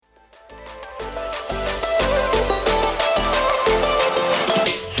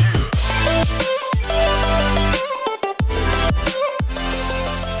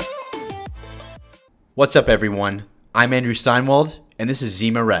What's up, everyone? I'm Andrew Steinwald, and this is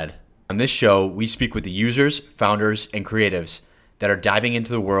Zima Red. On this show, we speak with the users, founders, and creatives that are diving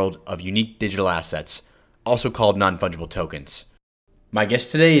into the world of unique digital assets, also called non-fungible tokens. My guest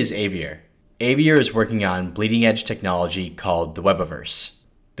today is Avaer. Avaer is working on bleeding-edge technology called the Webaverse.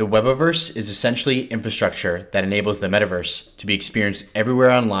 The Webaverse is essentially infrastructure that enables the Metaverse to be experienced everywhere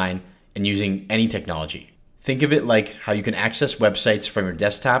online and using any technology. Think of it like how you can access websites from your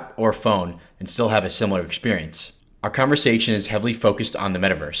desktop or phone and still have a similar experience. Our conversation is heavily focused on the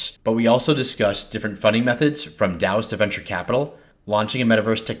Metaverse, but we also discuss different funding methods from DAOs to venture capital, launching a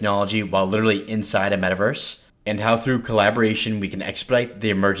Metaverse technology while literally inside a Metaverse, and how through collaboration we can expedite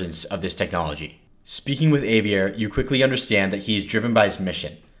the emergence of this technology. Speaking with Avaer, you quickly understand that he is driven by his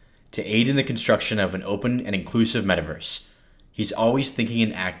mission to aid in the construction of an open and inclusive Metaverse. He's always thinking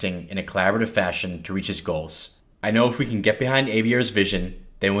and acting in a collaborative fashion to reach his goals. I know if we can get behind Avaer's vision,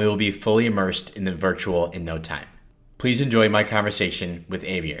 then we will be fully immersed in the virtual in no time. Please enjoy my conversation with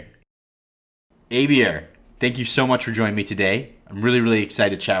Avaer. Avaer, thank you so much for joining me today. I'm really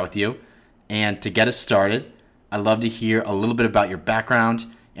excited to chat with you. And to get us started, I'd love to hear a little bit about your background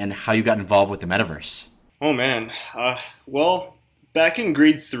and how you got involved with the Metaverse. Oh man, well, back in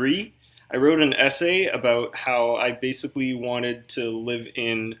grade 3, I wrote an essay about how I basically wanted to live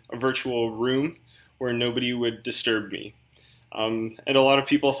in a virtual room where nobody would disturb me. And a lot of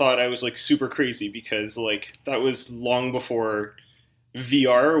people thought I was like super crazy because like that was long before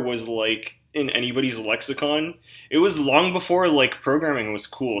VR was like in anybody's lexicon. It was long before like programming was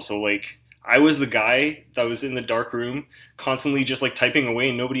cool. So like I was the guy that was in the dark room constantly just like typing away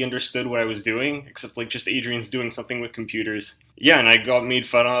and nobody understood what I was doing except like just Adrian's doing something with computers. Yeah, and I got made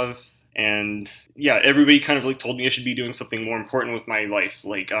fun of. And yeah, everybody kind of like told me I should be doing something more important with my life,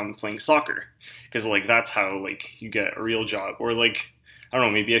 like playing soccer, because like that's how like you get a real job, or like I don't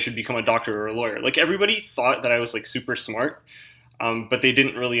know, maybe I should become a doctor or a lawyer. Like everybody thought that I was like super smart, but they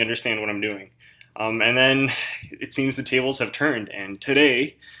didn't really understand what I'm doing. And then it seems the tables have turned, and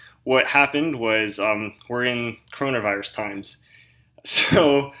today, what happened was we're in coronavirus times,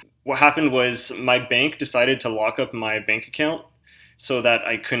 so what happened was my bank decided to lock up my bank account so that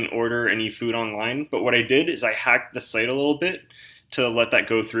I couldn't order any food online. But what I did is I hacked the site a little bit to let that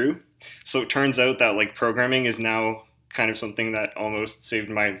go through. So it turns out that like programming is now kind of something that almost saved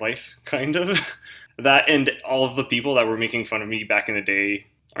my life, kind of. That and all of the people that were making fun of me back in the day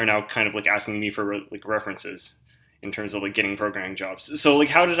are now kind of like asking me for like references in terms of like getting programming jobs. So like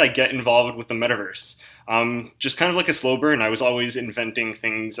how did I get involved with the Metaverse? Just kind of like a slow burn. I was always inventing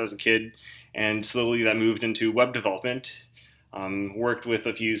things as a kid, and slowly that moved into web development. Worked with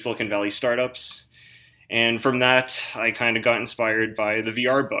a few Silicon Valley startups, and from that I kind of got inspired by the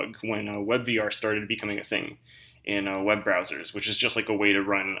VR bug when web VR started becoming a thing in web browsers, which is just like a way to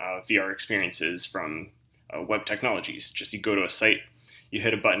run VR experiences from web technologies. Just you go to a site, you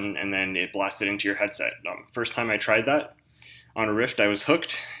hit a button, and then it blasts it into your headset. First time I tried that on a Rift, I was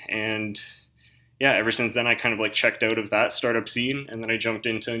hooked, and yeah, ever since then I kind of like checked out of that startup scene, and then I jumped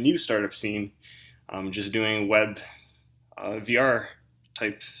into a new startup scene, just doing web VR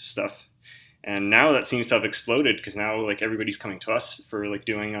type stuff, and now that seems to have exploded because now like everybody's coming to us for like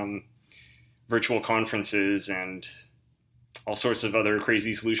doing virtual conferences and all sorts of other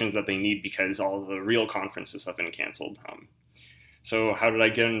crazy solutions that they need because all the real conferences have been canceled. So how did I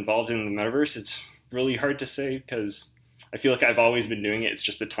get involved in the Metaverse? It's really hard to say because I feel like I've always been doing it. It's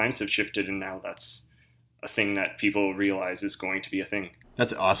just the times have shifted, and now that's a thing that people realize is going to be a thing.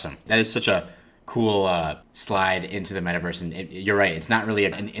 That's awesome. That is such a cool slide into the Metaverse, and you're right, it's not really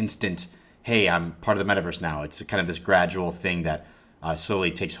an instant, hey, I'm part of the Metaverse now. It's kind of this gradual thing that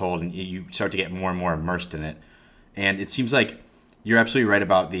slowly takes hold, and you start to get more and more immersed in it. And it seems like you're absolutely right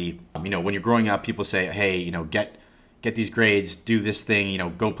about the, when you're growing up, people say, hey, get these grades, do this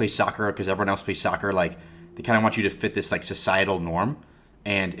thing, go play soccer because everyone else plays soccer. Like they kind of want you to fit this like societal norm,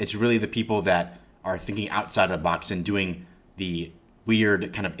 and it's really the people that are thinking outside of the box and doing the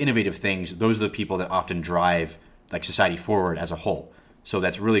weird kind of innovative things. Those are the people that often drive like society forward as a whole. So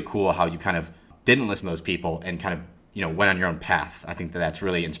that's really cool how you kind of didn't listen to those people and kind of went on your own path. I think that's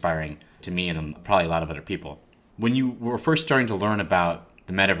really inspiring to me and probably a lot of other people. When you were first starting to learn about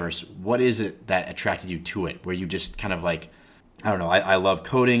the Metaverse, what is it that attracted you to it? Were you just kind of like, I don't know, I love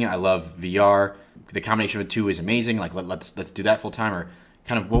coding, I love VR, the combination of the two is amazing, like let's do that full time, or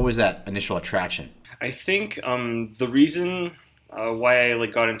kind of what was that initial attraction? I think the reason why I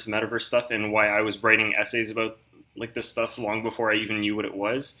like got into Metaverse stuff and why I was writing essays about like this stuff long before I even knew what it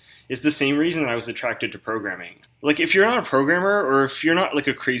was is the same reason I was attracted to programming. Like if you're not a programmer, or if you're not like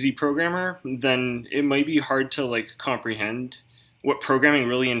a crazy programmer, then it might be hard to like comprehend what programming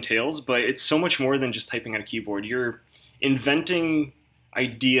really entails, but it's so much more than just typing on a keyboard. You're inventing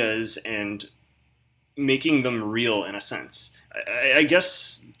ideas and making them real in a sense. I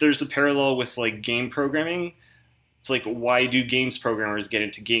guess there's a parallel with like game programming. It's like, why do games programmers get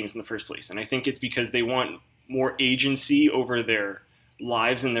into games in the first place? And I think it's because they want more agency over their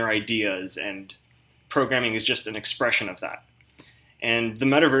lives and their ideas, and programming is just an expression of that. And the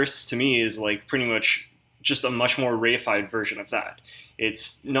metaverse to me is like pretty much just a much more reified version of that.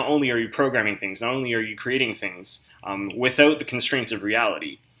 It's not only are you programming things, not only are you creating things without the constraints of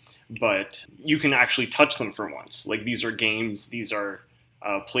reality, but you can actually touch them for once. Like, these are games, these are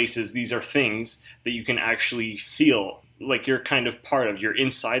places, these are things that you can actually feel like you're kind of part of, you're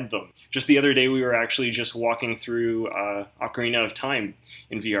inside them. Just the other day, we were actually just walking through Ocarina of Time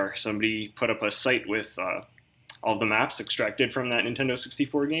in VR. Somebody put up a site with all the maps extracted from that Nintendo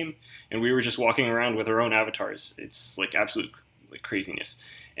 64 game, and we were just walking around with our own avatars. It's like absolute like craziness.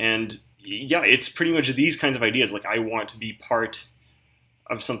 And yeah, it's pretty much these kinds of ideas. Like, I want to be part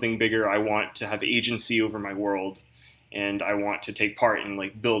of something bigger. I want to have agency over my world, and I want to take part in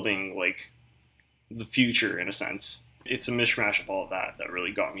like building like the future in a sense. It's a mishmash of all of that that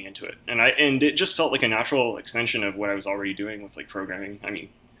really got me into it. And it just felt like a natural extension of what I was already doing with like programming. I mean,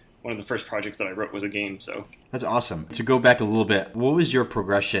 one of the first projects that I wrote was a game, so. That's awesome. To go back a little bit, what was your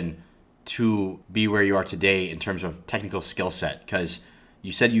progression to be where you are today in terms of technical skill set? Because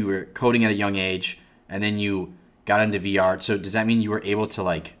you said you were coding at a young age, and then you got into VR. So does that mean you were able to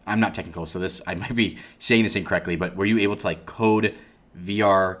like, I'm not technical, so this, I might be saying this incorrectly, but were you able to like code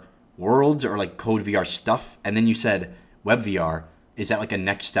VR worlds or like code VR stuff? And then you said web VR. Is that like a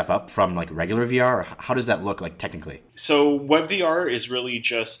next step up from like regular VR? Or how does that look like technically? So web VR is really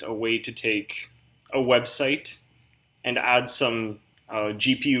just a way to take a website and add some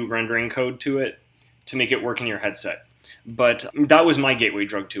GPU rendering code to it to make it work in your headset. But that was my gateway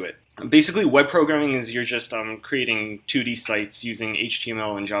drug to it. Basically, web programming is you're just creating 2D sites using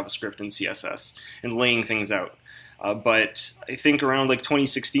HTML and JavaScript and CSS and laying things out. But I think around like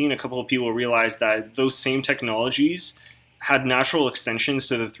 2016, a couple of people realized that those same technologies had natural extensions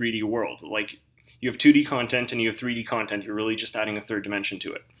to the 3D world. Like, you have 2D content and you have 3D content. You're really just adding a third dimension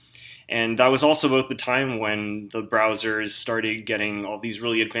to it. And that was also about the time when the browsers started getting all these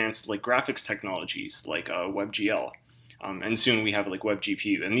really advanced like graphics technologies like WebGL. And soon we have like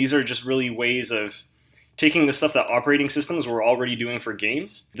WebGPU. And these are just really ways of taking the stuff that operating systems were already doing for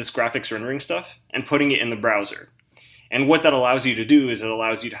games, this graphics rendering stuff, and putting it in the browser. And what that allows you to do is it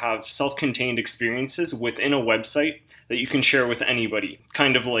allows you to have self-contained experiences within a website that you can share with anybody.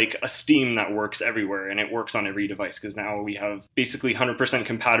 Kind of like a Steam that works everywhere, and it works on every device, because now we have basically 100%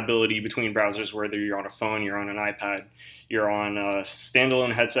 compatibility between browsers, whether you're on a phone, you're on an iPad, you're on a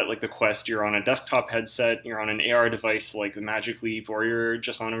standalone headset like the Quest, you're on a desktop headset, you're on an AR device like the Magic Leap, or you're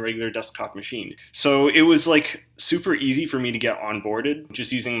just on a regular desktop machine. So it was like super easy for me to get onboarded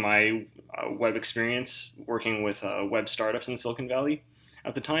just using my web experience working with web startups in Silicon Valley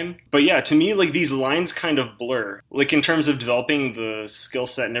at the time. But yeah, to me, like, these lines kind of blur. Like, in terms of developing the skill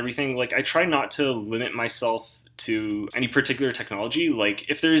set and everything, like, I try not to limit myself to any particular technology. Like,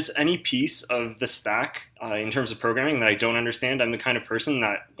 if there's any piece of the stack in terms of programming that I don't understand, I'm the kind of person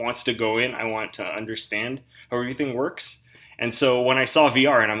that wants to go in, I want to understand how everything works. And so when I saw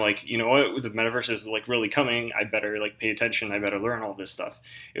VR and I'm like, you know what, the metaverse is like really coming, I better like pay attention, I better learn all this stuff.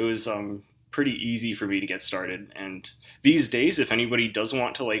 It was pretty easy for me to get started. And these days, if anybody does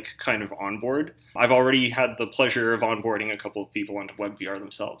want to like kind of onboard, I've already had the pleasure of onboarding a couple of people onto WebVR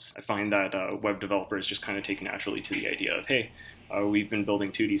themselves. I find that web developers just kind of take naturally to the idea of, hey, we've been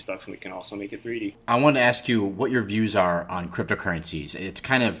building 2D stuff and we can also make it 3D. I wanted to ask you what your views are on cryptocurrencies. It's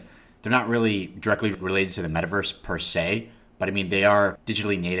kind of, they're not really directly related to the metaverse per se, but I mean, they are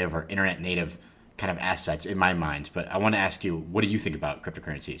digitally native or internet native kind of assets in my mind. But I want to ask you, what do you think about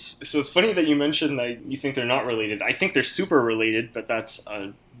cryptocurrencies? So it's funny that you mentioned that you think they're not related. I think they're super related, but that's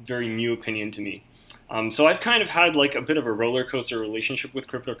a very new opinion to me. So I've kind of had like a bit of a roller coaster relationship with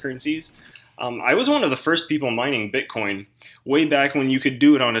cryptocurrencies. I was one of the first people mining Bitcoin way back when you could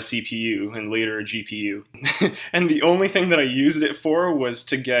do it on a CPU and later a GPU. And the only thing that I used it for was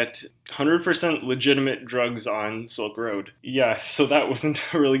to get 100% legitimate drugs on Silk Road. Yeah, so that wasn't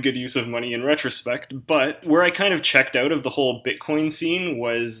a really good use of money in retrospect. But where I kind of checked out of the whole Bitcoin scene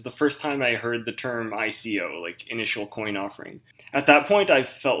was the first time I heard the term ICO, like initial coin offering. At that point, I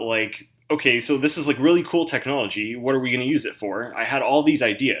felt like, okay, so this is like really cool technology. What are we going to use it for? I had all these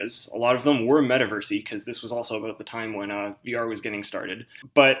ideas. A lot of them were metaversey because this was also about the time when VR was getting started.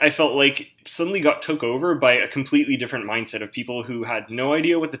 But I felt like suddenly got took over by a completely different mindset of people who had no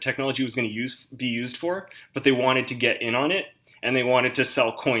idea what the technology was going to be used for, but they wanted to get in on it and they wanted to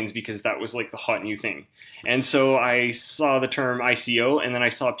sell coins because that was like the hot new thing. And so I saw the term ICO, and then I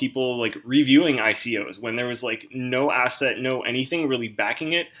saw people like reviewing ICOs when there was like no asset, no anything really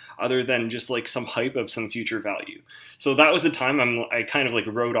backing it other than just like some hype of some future value. So that was the time I kind of like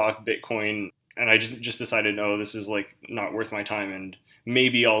wrote off Bitcoin, and I just decided, no, this is like not worth my time, and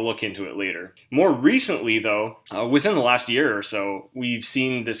maybe I'll look into it later. More recently, though, within the last year or so, we've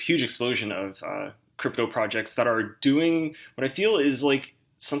seen this huge explosion of crypto projects that are doing what I feel is like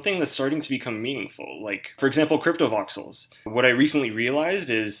something that's starting to become meaningful. Like, for example, crypto voxels. What I recently realized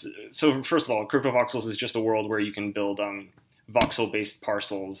is, so first of all, crypto voxels is just a world where you can build voxel-based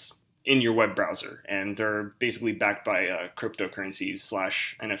parcels in your web browser, and they're basically backed by cryptocurrencies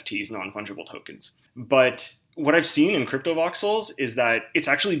 / NFTs, non-fungible tokens. But what I've seen in crypto voxels is that it's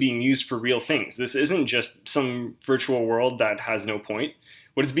actually being used for real things. This isn't just some virtual world that has no point.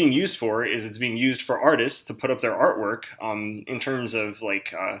 What it's being used for is it's being used for artists to put up their artwork in terms of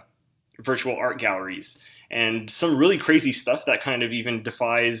like virtual art galleries and some really crazy stuff that kind of even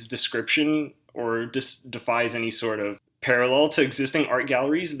defies description or defies any sort of parallel to existing art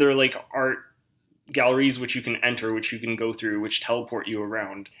galleries. They're like art galleries which you can enter, which you can go through, which teleport you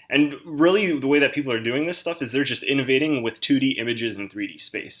around. And really the way that people are doing this stuff is they're just innovating with 2D images in 3D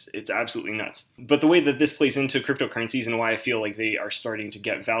space. It's absolutely nuts. But the way that this plays into cryptocurrencies and why I feel like they are starting to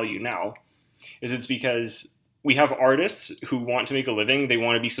get value now is it's because we have artists who want to make a living. They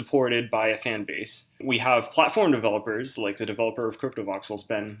want to be supported by a fan base. We have platform developers, like the developer of CryptoVoxels,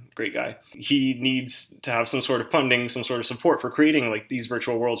 Ben, great guy. He needs to have some sort of funding, some sort of support for creating like these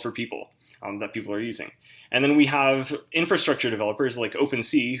virtual worlds for people that people are using. And then we have infrastructure developers like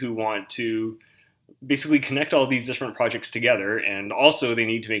OpenSea who want to basically connect all these different projects together, and also they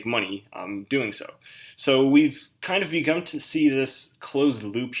need to make money doing so. So we've kind of begun to see this closed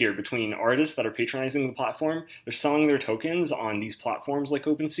loop here between artists that are patronizing the platform. They're selling their tokens on these platforms like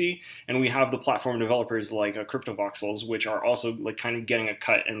OpenSea, and we have the platform developers like CryptoVoxels, which are also like kind of getting a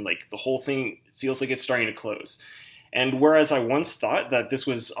cut, and like the whole thing feels like it's starting to close. And whereas I once thought that this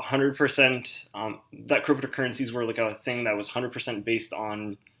was 100%, that cryptocurrencies were like a thing that was 100% based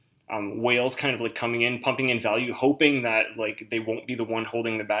on whales kind of like coming in, pumping in value, hoping that like they won't be the one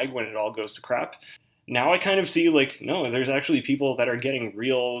holding the bag when it all goes to crap. Now I kind of see like, no, there's actually people that are getting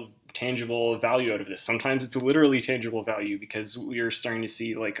real tangible value out of this. Sometimes it's literally tangible value because we are starting to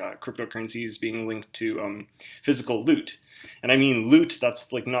see like cryptocurrencies being linked to physical loot. And I mean loot,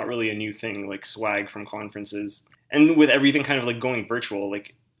 that's like not really a new thing, like swag from conferences. And with everything kind of like going virtual,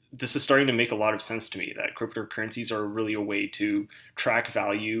 like this is starting to make a lot of sense to me that cryptocurrencies are really a way to track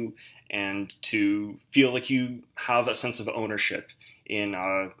value and to feel like you have a sense of ownership in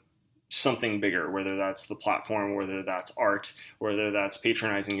something bigger, whether that's the platform, whether that's art, whether that's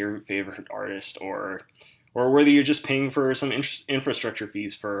patronizing your favorite artist, or whether you're just paying for some infrastructure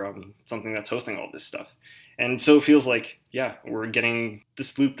fees for something that's hosting all this stuff. And so it feels like, yeah, we're getting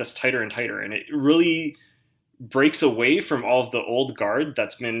this loop that's tighter and tighter, and it really breaks away from all of the old guard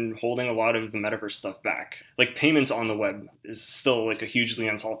that's been holding a lot of the metaverse stuff back. Like payments on the web is still like a hugely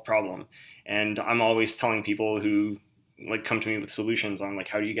unsolved problem. And I'm always telling people who like come to me with solutions on like,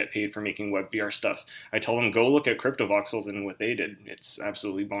 how do you get paid for making web VR stuff? I tell them, go look at CryptoVoxels and what they did. It's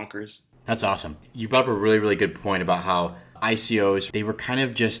absolutely bonkers. That's awesome. You brought up a really, really good point about how ICOs, they were kind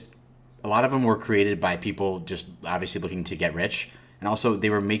of just, a lot of them were created by people just obviously looking to get rich. And also they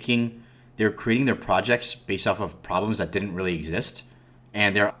were creating their projects based off of problems that didn't really exist,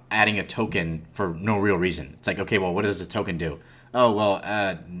 and they're adding a token for no real reason. It's like, okay, well, what does a token do? Oh,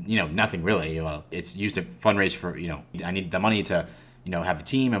 well, nothing really. Well, it's used to fundraise for, I need the money to, have a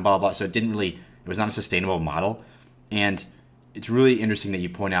team and blah, blah, blah. So it was not a sustainable model. And it's really interesting that you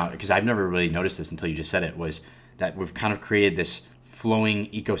point out, because I've never really noticed this until you just said it, was that we've kind of created this flowing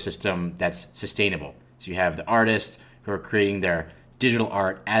ecosystem that's sustainable. So you have the artists who are creating their digital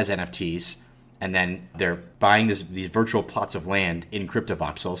art as NFTs, and then they're buying these virtual plots of land in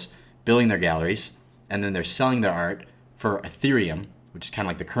CryptoVoxels, building their galleries, and then they're selling their art for Ethereum, which is kind of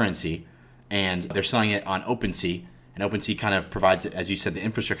like the currency, and they're selling it on OpenSea, and OpenSea kind of provides, as you said, the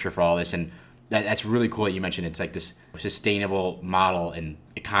infrastructure for all this, and that's really cool that you mentioned it's like this sustainable model and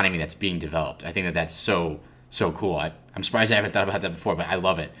economy that's being developed. I think that that's so cool. I'm surprised I haven't thought about that before, but I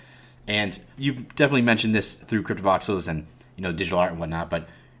love it. And you've definitely mentioned this through CryptoVoxels and digital art and whatnot, but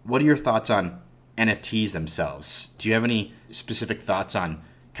what are your thoughts on NFTs themselves? Do you have any specific thoughts on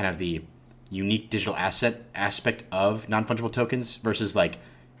kind of the unique digital asset aspect of non-fungible tokens versus like,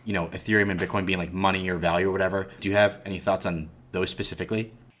 Ethereum and Bitcoin being like money or value or whatever? Do you have any thoughts on those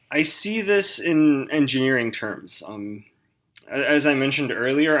specifically? I see this in engineering terms. As I mentioned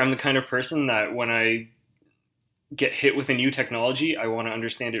earlier, I'm the kind of person that when I get hit with a new technology, I want to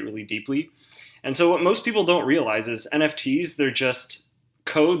understand it really deeply. And so what most people don't realize is NFTs, they're just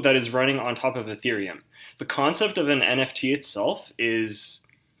code that is running on top of Ethereum. The concept of an NFT itself is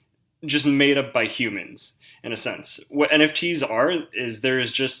just made up by humans in a sense. What NFTs are is there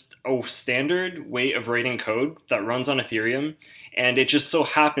is just a standard way of writing code that runs on Ethereum, and it just so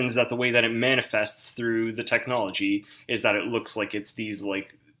happens that the way that it manifests through the technology is that it looks like it's these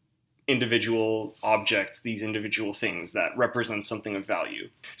like individual objects, these individual things that represent something of value.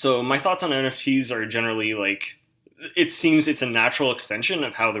 So my thoughts on NFTs are generally like, it seems it's a natural extension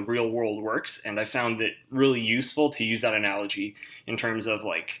of how the real world works, and I found it really useful to use that analogy in terms of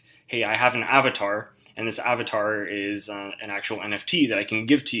like, hey, I have an avatar, and this avatar is an actual NFT that I can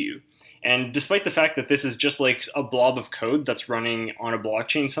give to you. And despite the fact that this is just like a blob of code that's running on a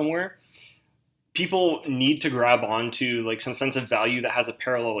blockchain somewhere, people need to grab onto like some sense of value that has a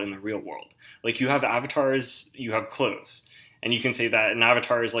parallel in the real world. Like you have avatars, you have clothes, and you can say that an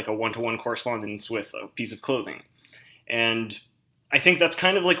avatar is like a one-to-one correspondence with a piece of clothing. And I think that's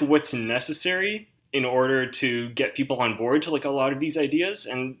kind of like what's necessary in order to get people on board to like a lot of these ideas.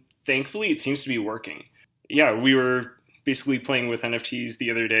 And thankfully, it seems to be working. Yeah, we were basically playing with NFTs the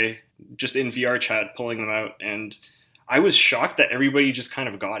other day, just in VR chat, pulling them out. And I was shocked that everybody just kind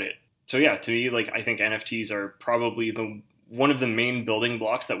of got it. So yeah, to me, like I think NFTs are probably one of the main building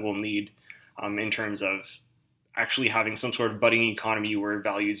blocks that we'll need in terms of actually having some sort of budding economy where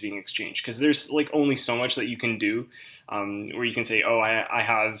value is being exchanged. Because there's like only so much that you can do where you can say, oh, I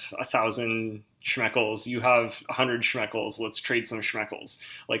have 1,000 schmeckles, you have 100 schmeckles, let's trade some schmeckles.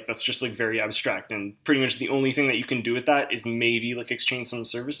 Like that's just like very abstract, and pretty much the only thing that you can do with that is maybe like exchange some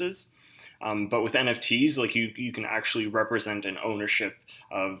services. But with NFTs, like you can actually represent an ownership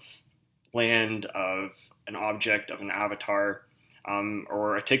of land, of an object, of an avatar,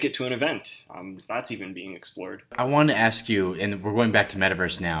 or a ticket to an event. That's even being explored. I wanted to ask you, and we're going back to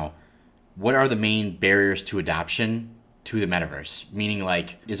Metaverse now, what are the main barriers to adoption to the Metaverse? Meaning,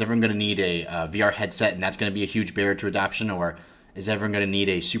 like, is everyone going to need a VR headset and that's going to be a huge barrier to adoption? Or is everyone going to need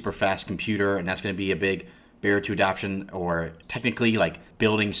a super fast computer and that's going to be a big barrier to adoption? Or technically, like,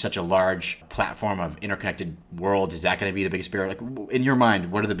 building such a large platform of interconnected worlds, is that going to be the biggest barrier? Like, in your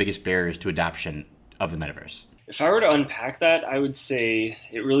mind, what are the biggest barriers to adoption of the Metaverse? If I were to unpack that, I would say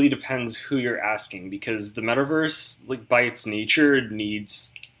it really depends who you're asking, because the metaverse, like by its nature,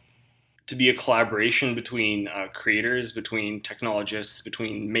 needs to be a collaboration between creators, between technologists,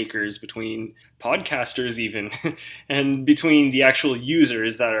 between makers, between podcasters even, and between the actual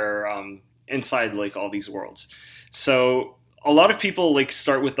users that are inside like all these worlds. So a lot of people like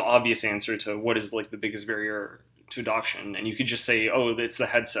start with the obvious answer to what is like the biggest barrier to adoption, and you could just say, oh, it's the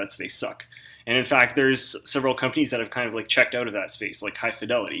headsets, they suck. And in fact, there's several companies that have kind of like checked out of that space, like High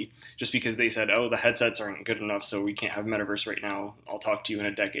Fidelity, just because they said, oh, the headsets aren't good enough, so we can't have Metaverse right now. I'll talk to you in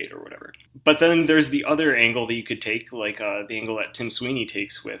a decade or whatever. But then there's the other angle that you could take, like the angle that Tim Sweeney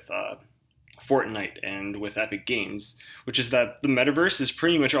takes with Fortnite and with Epic Games, which is that the Metaverse is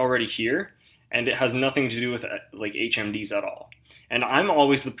pretty much already here, and it has nothing to do with like HMDs at all. And I'm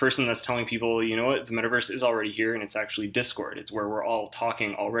always the person that's telling people, you know what, the metaverse is already here, and it's actually Discord. It's where we're all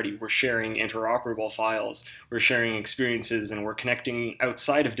talking already. We're sharing interoperable files, we're sharing experiences, and we're connecting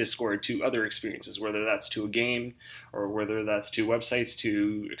outside of Discord to other experiences, whether that's to a game or whether that's to websites,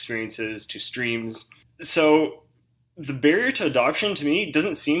 to experiences, to streams. So the barrier to adoption to me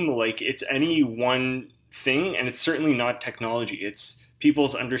doesn't seem like it's any one thing, and it's certainly not technology. It's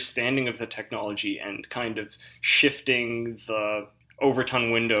people's understanding of the technology and kind of shifting the Overton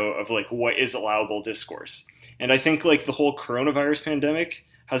window of like what is allowable discourse. And I think like the whole coronavirus pandemic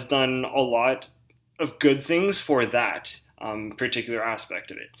has done a lot of good things for that particular aspect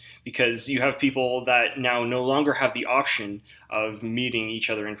of it, because you have people that now no longer have the option of meeting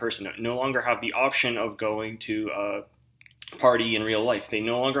each other in person, no longer have the option of going to a party in real life. They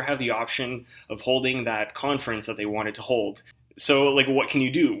no longer have the option of holding that conference that they wanted to hold. So, like, what can you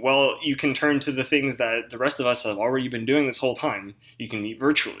do? Well, you can turn to the things that the rest of us have already been doing this whole time. You can meet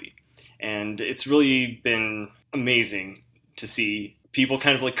virtually. And it's really been amazing to see people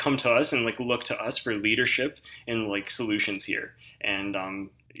kind of, like, come to us and, like, look to us for leadership and, like, solutions here. And,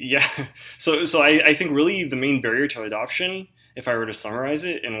 yeah. So I think really the main barrier to adoption, if I were to summarize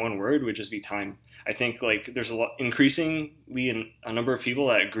it in one word, would just be time. I think, like, there's increasingly a number of people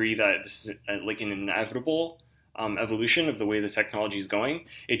that agree that this is, like, an inevitable evolution of the way the technology is going.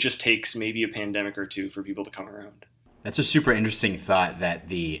 It just takes maybe a pandemic or two for people to come around. That's a super interesting thought, that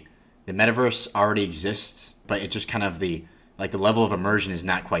the metaverse already exists, but it just kind of the level of immersion is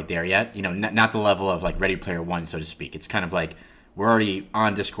not quite there yet. You know, not the level of like Ready Player One, so to speak. It's kind of like we're already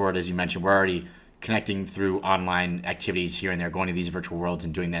on Discord, as you mentioned. We're already connecting through online activities here and there, going to these virtual worlds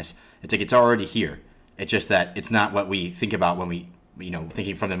and doing this. It's like it's already here. It's just that it's not what we think about when we,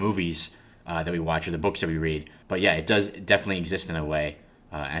 thinking from the movies that we watch or the books that we read. But yeah, it does definitely exist in a way.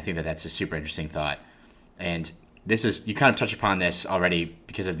 And I think that that's a super interesting thought. And this is, you kind of touched upon this already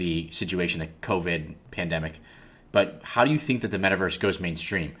because of the situation, the COVID pandemic. But how do you think that the metaverse goes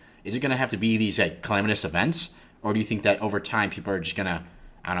mainstream? Is it going to have to be these like calamitous events? Or do you think that over time people are just going to,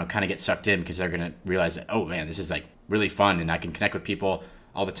 I don't know, kind of get sucked in because they're going to realize that, oh man, this is like really fun and I can connect with people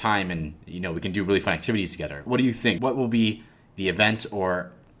all the time and, we can do really fun activities together. What do you think? What will be the event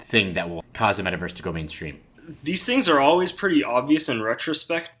or thing that will cause the metaverse to go mainstream? These things are always pretty obvious in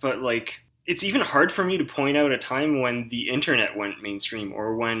retrospect, but like it's even hard for me to point out a time when the internet went mainstream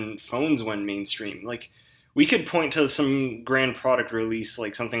or when phones went mainstream. Like we could point to some grand product release,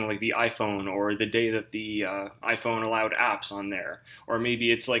 like something like the iPhone, or the day that the iPhone allowed apps on there, or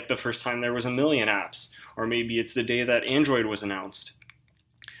maybe it's like the first time there was 1 million apps, or maybe it's the day that Android was announced.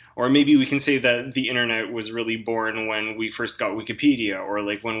 Or maybe we can say that the internet was really born when we first got Wikipedia, or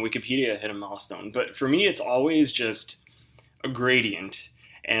like when Wikipedia hit a milestone. But for me, it's always just a gradient.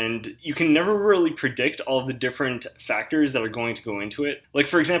 And you can never really predict all of the different factors that are going to go into it. Like,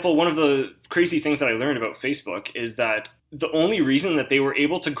 for example, one of the crazy things that I learned about Facebook is that the only reason that they were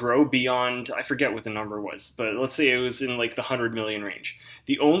able to grow beyond, I forget what the number was, but let's say it was in like the 100 million range.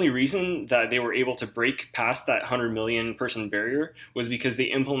 The only reason that they were able to break past that 100 million person barrier was because they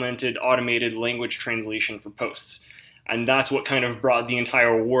implemented automated language translation for posts. And that's what kind of brought the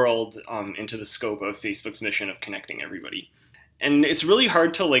entire world into the scope of Facebook's mission of connecting everybody. And it's really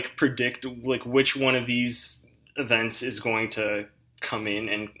hard to like predict like which one of these events is going to come in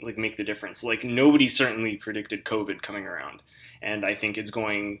and like make the difference. Like nobody certainly predicted COVID coming around, and I think it's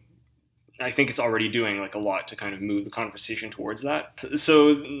already doing like a lot to kind of move the conversation towards that.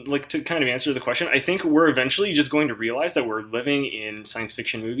 So like to kind of answer the question, I think we're eventually just going to realize that we're living in science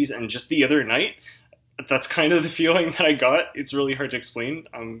fiction movies. And just the other night, that's kind of the feeling that I got. It's really hard to explain.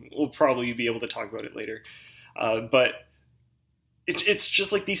 We'll probably be able to talk about it later, but it's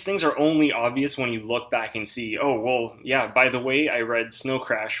just like these things are only obvious when you look back and see, oh, well, yeah, by the way, I read Snow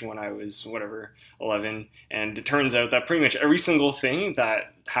Crash when I was, 11, and it turns out that pretty much every single thing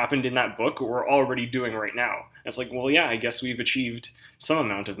that happened in that book we're already doing right now. And it's like, well, yeah, I guess we've achieved some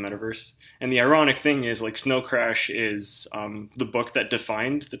amount of metaverse. And the ironic thing is, like, Snow Crash is the book that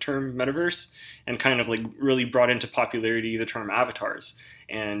defined the term metaverse and kind of, like, really brought into popularity the term avatars.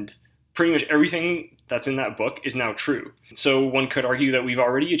 And pretty much everything that's in that book is now true. So one could argue that we've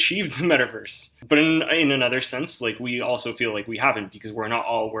already achieved the metaverse. But in another sense, like we also feel like we haven't because we're not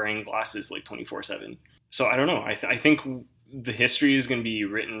all wearing glasses like 24/7. So I don't know. I think the history is going to be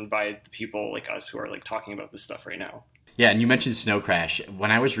written by the people like us who are like talking about this stuff right now. Yeah, and you mentioned Snow Crash.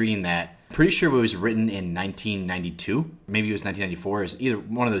 When I was reading that, pretty sure it was written in 1992. Maybe it was 1994. It was either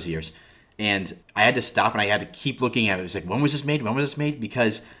one of those years. And I had to stop and I had to keep looking at it. It was like, when was this made? When was this made?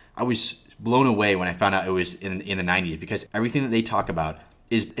 Because I was blown away when I found out it was in the 90s, because everything that they talk about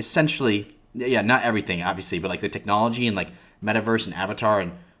is essentially, yeah, not everything obviously, but like the technology and like metaverse and avatar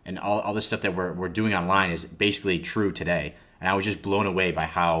and all this stuff that we're doing online is basically true today. And I was just blown away by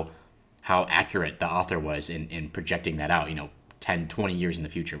how accurate the author was in projecting that out, 10, 20 years in the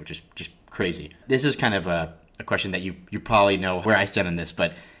future, which is just crazy. This is kind of a question that you probably know where I stand on this,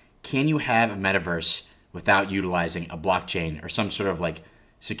 but can you have a metaverse without utilizing a blockchain or some sort of like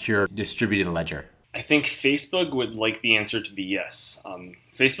secure distributed ledger? I think Facebook would like the answer to be yes.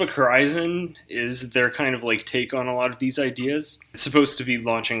 Facebook Horizon is their kind of like take on a lot of these ideas. It's supposed to be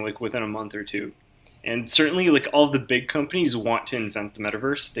launching like within a month or two. And certainly like all the big companies want to invent the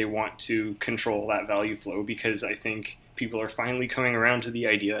metaverse. They want to control that value flow because I think people are finally coming around to the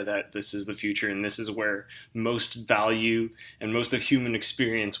idea that this is the future and this is where most value and most of human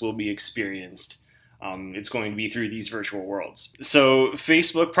experience will be experienced. It's going to be through these virtual worlds. So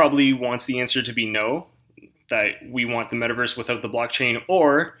Facebook probably wants the answer to be no, that we want the metaverse without the blockchain,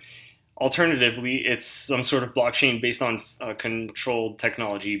 or alternatively, it's some sort of blockchain based on controlled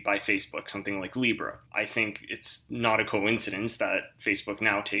technology by Facebook, something like Libra. I think it's not a coincidence that Facebook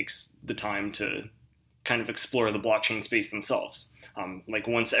now takes the time to kind of explore the blockchain space themselves. Like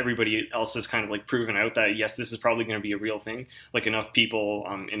once everybody else has kind of like proven out that yes, this is probably going to be a real thing, like enough people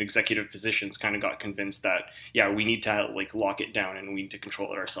in executive positions kind of got convinced that yeah, we need to like lock it down and we need to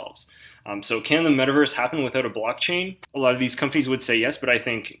control it ourselves. So can the metaverse happen without a blockchain? A lot of these companies would say yes, but I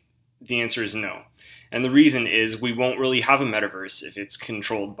think the answer is no. And the reason is we won't really have a metaverse if it's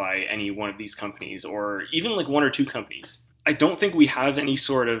controlled by any one of these companies or even like one or two companies. I don't think we have any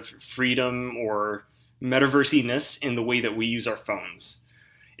sort of freedom or metaverse-ness in the way that we use our phones.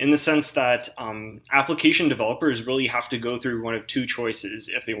 in the sense that application developers really have to go through one of two choices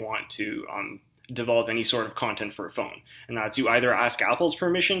if they want to develop any sort of content for a phone. And that's you either ask Apple's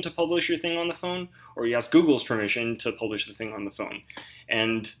permission to publish your thing on the phone, or you ask Google's permission to publish the thing on the phone.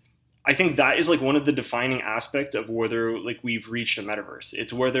 And I think that is like one of the defining aspects of whether like we've reached a metaverse.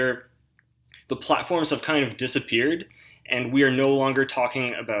 It's whether the platforms have kind of disappeared and we are no longer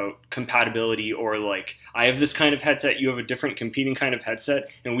talking about compatibility or like, I have this kind of headset, you have a different competing kind of headset,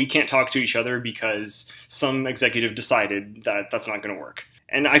 and we can't talk to each other because some executive decided that that's not going to work.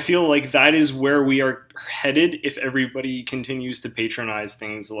 And I feel like that is where we are headed if everybody continues to patronize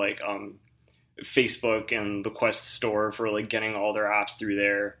things like Facebook and the Quest store for like getting all their apps through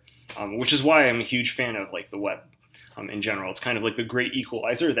there, which is why I'm a huge fan of like the web in general. It's kind of like the great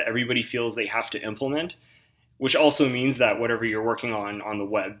equalizer that everybody feels they have to implement, which also means that whatever you're working on the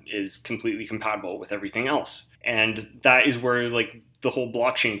web is completely compatible with everything else. And that is where like the whole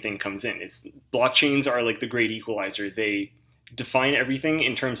blockchain thing comes in. It's blockchains are like the great equalizer. They define everything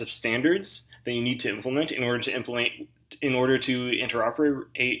in terms of standards that you need to implement in order to interoperate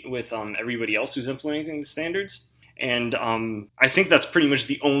with everybody else who's implementing the standards. And I think that's pretty much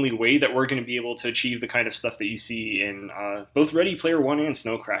the only way that we're going to be able to achieve the kind of stuff that you see in both Ready Player One and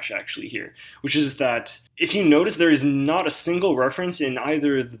Snow Crash actually here, which is that if you notice, there is not a single reference in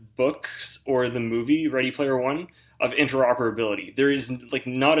either the books or the movie Ready Player One of interoperability. There is like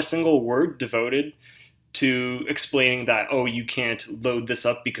not a single word devoted to explaining that, oh, you can't load this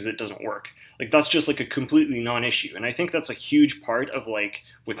up because it doesn't work. Like that's just like a completely non-issue. And I think that's a huge part of like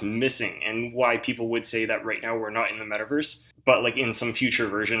what's missing and why people would say that right now we're not in the metaverse, but like in some future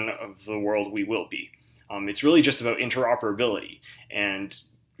version of the world we will be. It's really just about interoperability and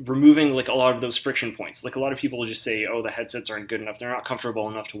removing like a lot of those friction points. Like a lot of people just say, oh, the headsets aren't good enough. They're not comfortable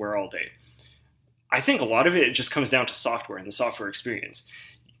enough to wear all day. I think a lot of it just comes down to software and the software experience.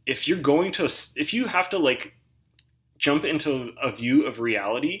 If you have to like jump into a view of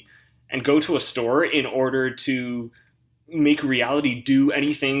reality and go to a store in order to make reality do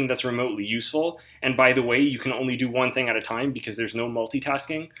anything that's remotely useful, and by the way, you can only do one thing at a time because there's no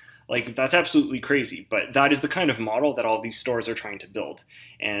multitasking, like that's absolutely crazy. But that is the kind of model that all these stores are trying to build.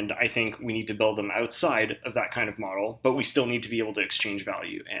 And I think we need to build them outside of that kind of model, but we still need to be able to exchange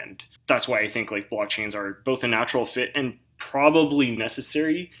value. And that's why I think like blockchains are both a natural fit and probably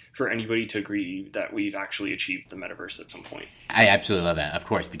necessary for anybody to agree that we've actually achieved the metaverse at some point. I absolutely love that, of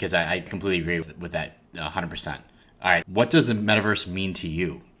course, because I completely agree with that 100%. All right, what does the metaverse mean to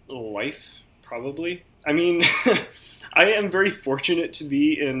you? Life, probably. I mean, I am very fortunate to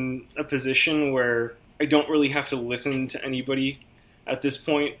be in a position where I don't really have to listen to anybody at this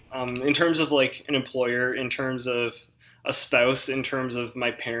point. In terms of like an employer, in terms of a spouse, in terms of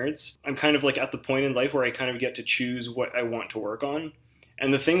my parents, I'm kind of like at the point in life where I kind of get to choose what I want to work on.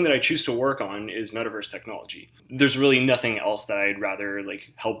 And the thing that I choose to work on is metaverse technology. There's really nothing else that I'd rather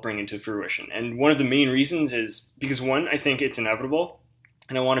like help bring into fruition. And one of the main reasons is because one, I think it's inevitable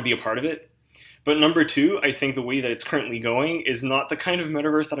and I want to be a part of it. But number two, I think the way that it's currently going is not the kind of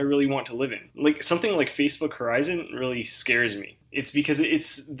metaverse that I really want to live in. Like something like Facebook Horizon really scares me. It's because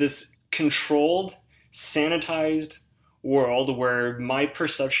it's this controlled, sanitized world where my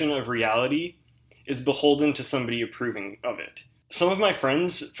perception of reality is beholden to somebody approving of it. Some of my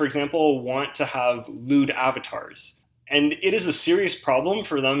friends, for example, want to have lewd avatars. And it is a serious problem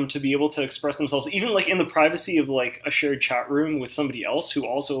for them to be able to express themselves, even like in the privacy of like a shared chat room with somebody else who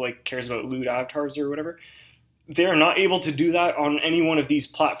also like cares about lewd avatars or whatever. They are not able to do that on any one of these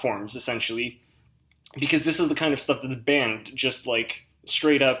platforms, essentially, because this is the kind of stuff that's banned just like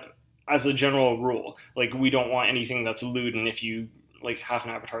straight up as a general rule. Like we don't want anything that's lewd, and if you like have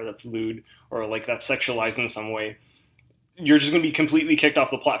an avatar that's lewd or like that's sexualized in some way, you're just going to be completely kicked off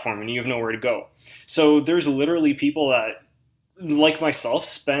the platform and you have nowhere to go. So there's literally people that, like myself,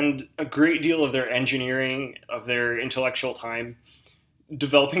 spend a great deal of their engineering, of their intellectual time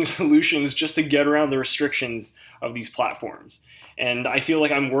developing solutions just to get around the restrictions of these platforms. And I feel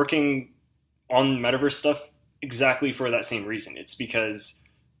like I'm working on metaverse stuff exactly for that same reason. It's because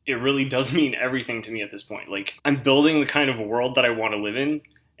it really does mean everything to me at this point. Like I'm building the kind of world that I want to live in.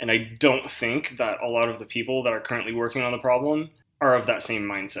 And I don't think that a lot of the people that are currently working on the problem are of that same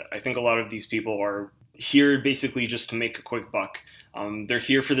mindset. I think a lot of these people are here basically just to make a quick buck. They're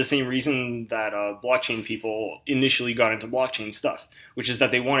here for the same reason that blockchain people initially got into blockchain stuff, which is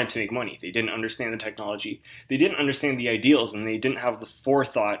that they wanted to make money. They didn't understand the technology. They didn't understand the ideals, and they didn't have the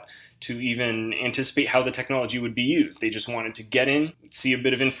forethought to even anticipate how the technology would be used. They just wanted to get in, see a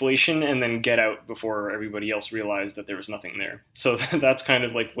bit of inflation, and then get out before everybody else realized that there was nothing there. So that's kind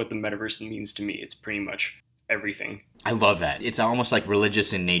of like what the metaverse means to me. It's pretty much everything. I love that. It's almost like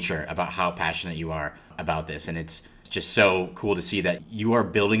religious in nature about how passionate you are about this. And it's just so cool to see that you are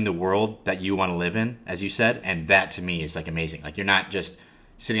building the world that you want to live in, as you said. And that to me is like amazing. Like you're not just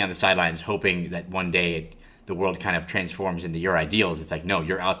sitting on the sidelines hoping that one day the world kind of transforms into your ideals. It's like, no,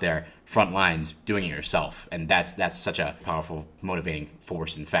 you're out there front lines doing it yourself. And that's such a powerful motivating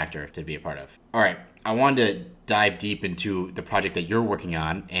force and factor to be a part of. All right. I wanted to dive deep into the project that you're working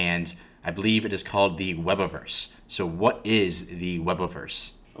on, and I believe it is called the Webaverse. So what is the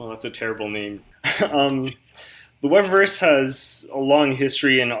Webaverse? Oh, that's a terrible name. The Webaverse has a long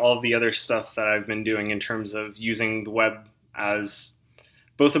history in all of the other stuff that I've been doing in terms of using the web as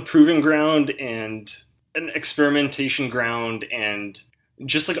both a proving ground and an experimentation ground, and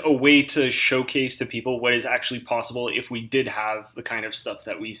just like a way to showcase to people what is actually possible if we did have the kind of stuff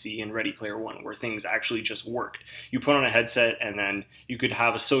that we see in Ready Player One, where things actually just worked. You put on a headset and then you could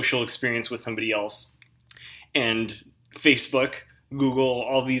have a social experience with somebody else. And Facebook, Google,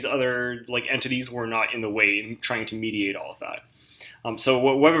 all these other like entities were not in the way in trying to mediate all of that. So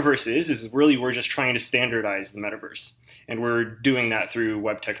what Webaverse is really we're just trying to standardize the metaverse. And we're doing that through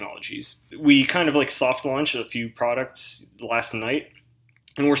web technologies. We kind of like soft launched a few products last night.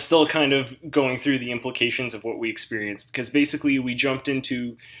 And we're still kind of going through the implications of what we experienced, because basically we jumped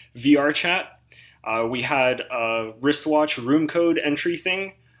into VR chat. We had a wristwatch room code entry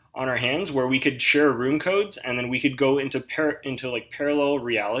thing on our hands where we could share room codes, and then we could go into like parallel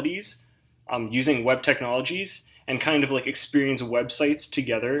realities using web technologies and kind of like experience websites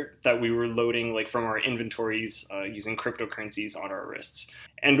together that we were loading like from our inventories using cryptocurrencies on our wrists.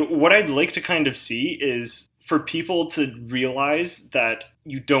 And what I'd like to kind of see is for people to realize that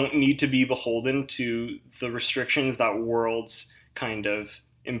you don't need to be beholden to the restrictions that worlds kind of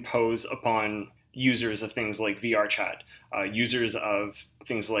impose upon users of things like VR chat, users of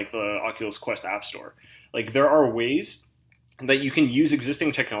things like the Oculus Quest App Store. Like there are ways that you can use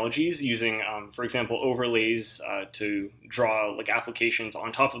existing technologies using, for example, overlays to draw like applications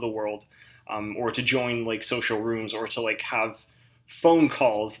on top of the world, or to join like social rooms, or to like have phone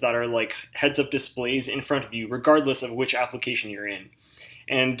calls that are like heads-up displays in front of you, regardless of which application you're in.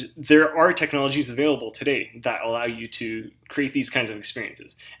 And there are technologies available today that allow you to create these kinds of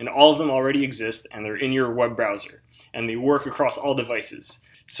experiences. And all of them already exist, and they're in your web browser, and they work across all devices.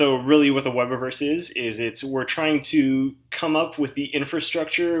 So really what the Webaverse is we're trying to come up with the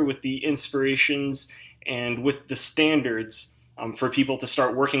infrastructure, with the inspirations, and with the standards for people to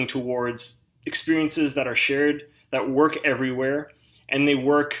start working towards experiences that are shared, that work everywhere, and they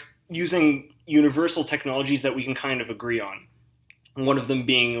work using universal technologies that we can kind of agree on. One of them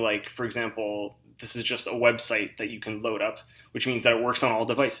being like, for example, this is just a website that you can load up, which means that it works on all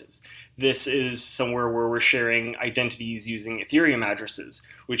devices. This is somewhere where we're sharing identities using Ethereum addresses,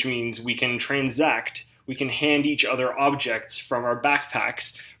 which means we can transact, we can hand each other objects from our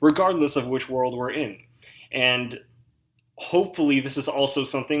backpacks, regardless of which world we're in. And hopefully this is also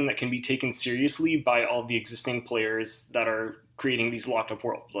something that can be taken seriously by all the existing players that are creating these locked up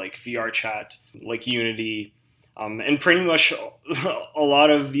worlds, like VR chat, like Unity, and pretty much a lot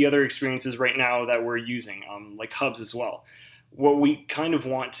of the other experiences right now that we're using, like hubs as well. What we kind of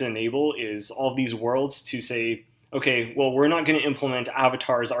want to enable is all of these worlds to say, okay, well, we're not going to implement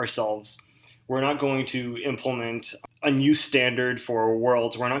avatars ourselves. We're not going to implement a new standard for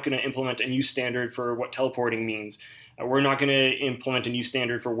worlds. We're not going to implement a new standard for what teleporting means. We're not going to implement a new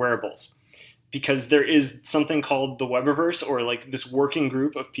standard for wearables, because there is something called the Webaverse, or like this working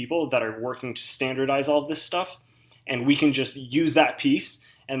group of people that are working to standardize all of this stuff. And we can just use that piece.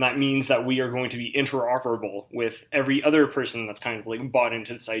 And that means that we are going to be interoperable with every other person that's kind of like bought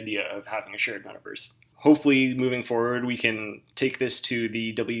into this idea of having a shared metaverse. Hopefully, moving forward, we can take this to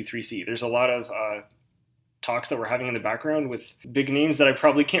the W3C. There's a lot of talks that we're having in the background with big names that I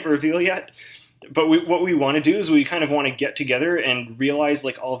probably can't reveal yet. But what we want to do is we kind of want to get together and realize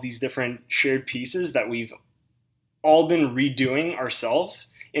like all of these different shared pieces that we've all been redoing ourselves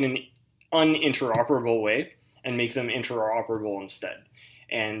in an uninteroperable way, and make them interoperable instead.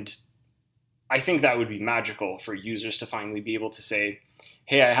 And I think that would be magical for users to finally be able to say,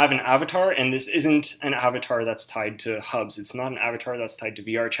 hey, I have an avatar, and this isn't an avatar that's tied to hubs. It's not an avatar that's tied to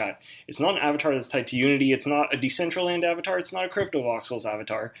VR chat. It's not an avatar that's tied to Unity. It's not a Decentraland avatar. It's not a CryptoVoxels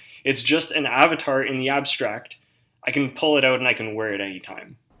avatar. It's just an avatar in the abstract. I can pull it out and I can wear it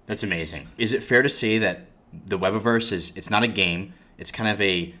anytime. That's amazing. Is it fair to say that the Webaverse it's not a game? It's kind of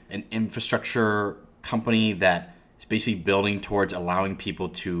an infrastructure company that is basically building towards allowing people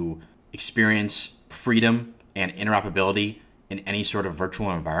to experience freedom and interoperability in any sort of virtual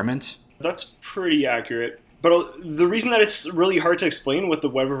environment? That's pretty accurate. But the reason that it's really hard to explain what the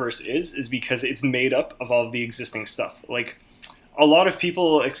Webverse is because it's made up of all of the existing stuff. Like, a lot of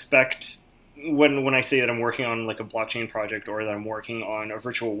people expect when I say that I'm working on like a blockchain project, or that I'm working on a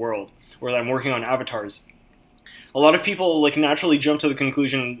virtual world, or that I'm working on avatars, a lot of people like naturally jump to the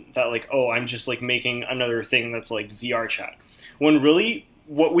conclusion that like, oh, I'm just like making another thing that's like VR chat. When really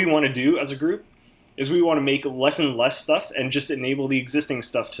what we want to do as a group is we want to make less and less stuff and just enable the existing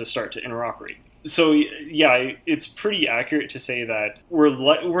stuff to start to interoperate. So yeah, it's pretty accurate to say that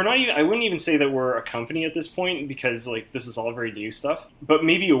we're not even, I wouldn't even say that we're a company at this point, because like this is all very new stuff, but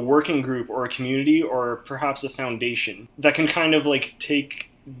maybe a working group or a community or perhaps a foundation that can kind of like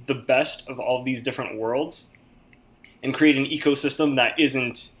take the best of all of these different worlds and create an ecosystem that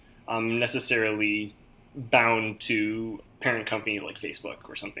isn't necessarily bound to parent company like Facebook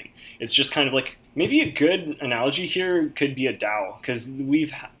or something. It's just kind of like, maybe a good analogy here could be a DAO, because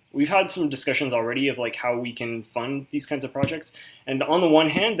we've had some discussions already of like how we can fund these kinds of projects. And on the one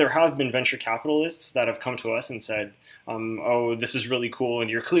hand, there have been venture capitalists that have come to us and said, oh, this is really cool, and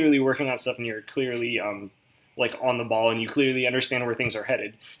you're clearly working on stuff, and you're clearly like on the ball, and you clearly understand where things are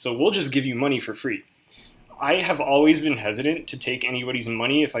headed, so we'll just give you money for free. I have always been hesitant to take anybody's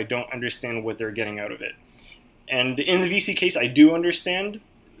money if I don't understand what they're getting out of it. And in the VC case, I do understand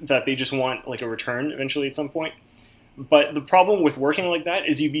that they just want like a return eventually at some point. But the problem with working like that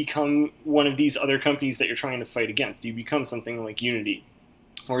is you become one of these other companies that you're trying to fight against. You become something like Unity,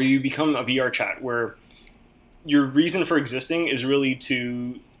 or you become a VR chat, where your reason for existing is really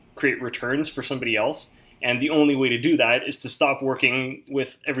to create returns for somebody else. And the only way to do that is to stop working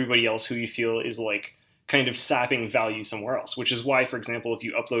with everybody else who you feel is like kind of sapping value somewhere else, which is why, for example, if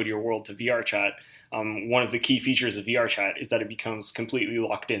you upload your world to VR chat, one of the key features of VR chat is that it becomes completely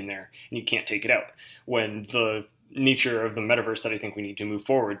locked in there and you can't take it out. When the nature of the metaverse that I think we need to move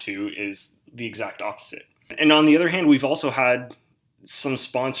forward to is the exact opposite. And on the other hand, we've also had some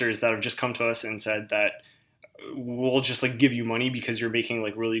sponsors that have just come to us and said that we'll just like give you money because you're making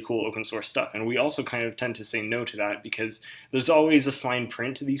like really cool open source stuff. And we also kind of tend to say no to that, because there's always a fine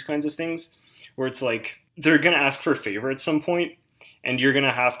print to these kinds of things where it's like they're going to ask for a favor at some point, and you're going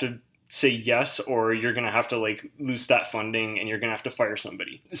to have to say yes, or you're going to have to like lose that funding and you're going to have to fire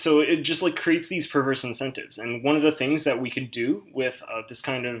somebody. So it just like creates these perverse incentives. And one of the things that we could do with this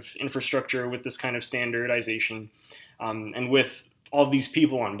kind of infrastructure, with this kind of standardization, and with all these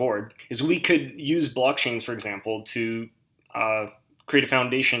people on board, is we could use blockchains, for example, to create a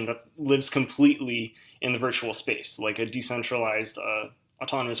foundation that lives completely in the virtual space, like a decentralized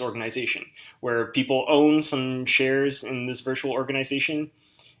autonomous organization where people own some shares in this virtual organization,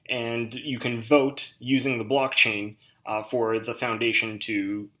 and you can vote using the blockchain for the foundation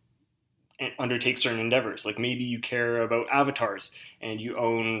to undertake certain endeavors. Like maybe you care about avatars and you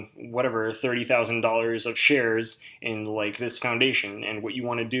own whatever $30,000 of shares in like this foundation, and what you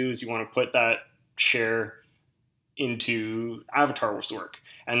want to do is you want to put that share into Avatar's work.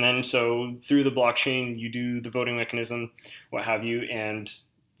 And then so through the blockchain, you do the voting mechanism, what have you, and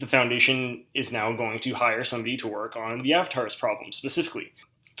the foundation is now going to hire somebody to work on the Avatar's problem specifically.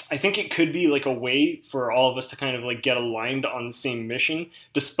 I think it could be like a way for all of us to kind of like get aligned on the same mission,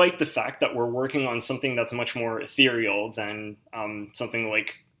 despite the fact that we're working on something that's much more ethereal than something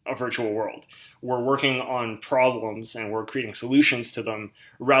like a virtual world. We're working on problems and we're creating solutions to them,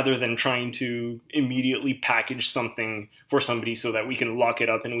 rather than trying to immediately package something for somebody so that we can lock it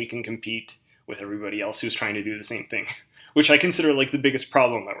up and we can compete with everybody else who's trying to do the same thing, which I consider like the biggest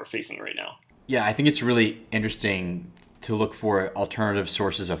problem that we're facing right now. Yeah, I think it's really interesting to look for alternative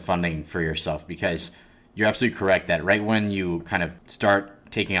sources of funding for yourself, because you're absolutely correct that right when you kind of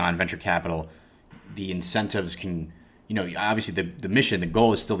start taking on venture capital, the incentives can, obviously the mission, the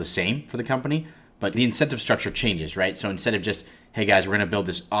goal is still the same for the company, but the incentive structure changes, right? So instead of just, hey guys, we're going to build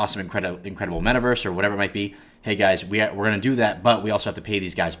this awesome, incredible metaverse or whatever it might be, hey guys, we're going to do that, but we also have to pay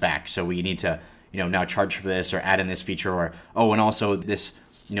these guys back. So we need to, now charge for this or add in this feature, or, and also this,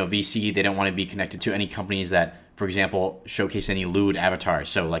 VC, they don't want to be connected to any companies that, for example, showcase any lewd avatars.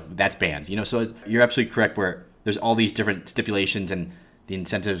 So like that's banned, so you're absolutely correct where there's all these different stipulations and the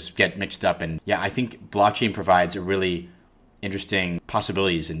incentives get mixed up. And yeah, I think blockchain provides a really interesting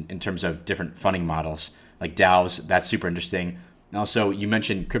possibilities in terms of different funding models, like DAOs. That's super interesting. And also you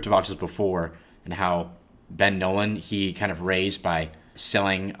mentioned CryptoVoxels before, and how Ben Nolan, he kind of raised by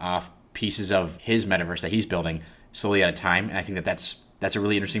selling off pieces of his metaverse that he's building slowly at a time. And I think that's a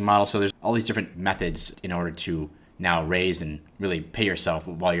really interesting model. So there's all these different methods in order to now raise and really pay yourself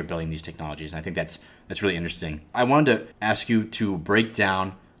while you're building these technologies. And I think that's really interesting. I wanted to ask you to break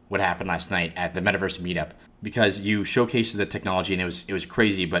down what happened last night at the Metaverse meetup, because you showcased the technology and it was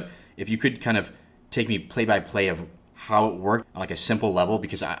crazy. But if you could kind of take me play by play of how it worked on like a simple level,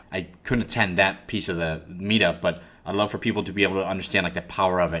 because I couldn't attend that piece of the meetup, but I'd love for people to be able to understand like the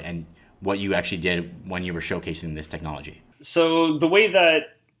power of it and what you actually did when you were showcasing this technology. So the way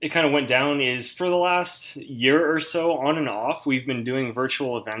that it kind of went down is for the last year or so, on and off, we've been doing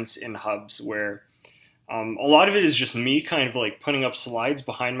virtual events in hubs where a lot of it is just me kind of like putting up slides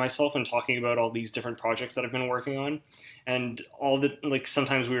behind myself and talking about all these different projects that I've been working on. And all the, like,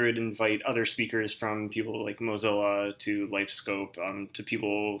 sometimes we would invite other speakers from people like Mozilla to LifeScope, to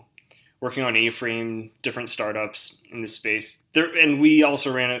people working on A-Frame, different startups in this space. And we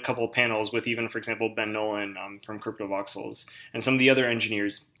also ran a couple of panels with even, for example, Ben Nolan from CryptoVoxels and some of the other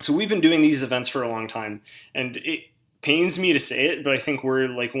engineers. So we've been doing these events for a long time, and it pains me to say it, but I think we're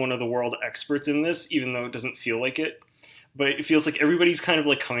like one of the world experts in this, even though it doesn't feel like it. But it feels like everybody's kind of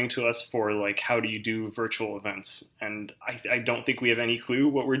like coming to us for like, how do you do virtual events? And I don't think we have any clue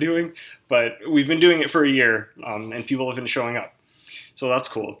what we're doing, but we've been doing it for a year, and people have been showing up. So that's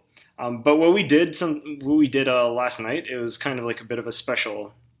cool. But what we did last night, it was kind of like a bit of a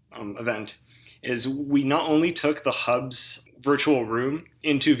special event, is we not only took the hub's virtual room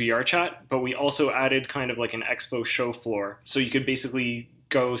into VR chat, but we also added kind of like an expo show floor. So you could basically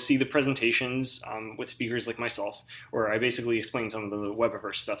go see the presentations with speakers like myself, where I basically explained some of the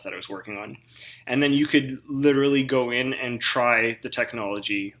Webaverse stuff that I was working on. And then you could literally go in and try the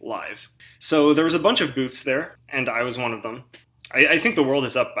technology live. So there was a bunch of booths there, and I was one of them. I think the world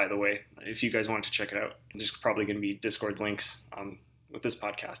is up, by the way, if you guys want to check it out. There's probably going to be Discord links with this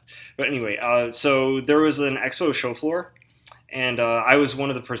podcast. But anyway, so there was an expo show floor, and I was one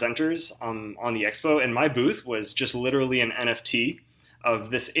of the presenters on the expo, and my booth was just literally an NFT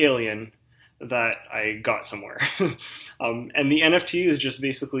of this alien that I got somewhere. And the NFT is just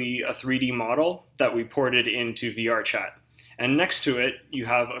basically a 3D model that we ported into VR chat. And next to it, you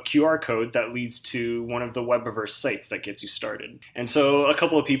have a QR code that leads to one of the Webaverse sites that gets you started. And so a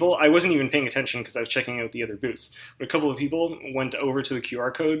couple of people, I wasn't even paying attention because I was checking out the other booths, but a couple of people went over to the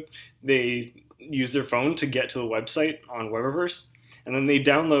QR code. They used their phone to get to the website on Webaverse. And then they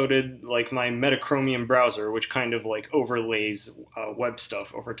downloaded like my Metachromium browser, which kind of like overlays web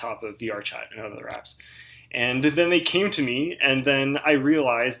stuff over top of VR chat and other apps. And then they came to me, and then I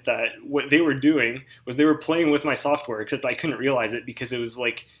realized that what they were doing was they were playing with my software, except I couldn't realize it because it was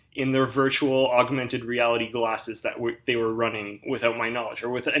like in their virtual augmented reality glasses that they were running without my knowledge, or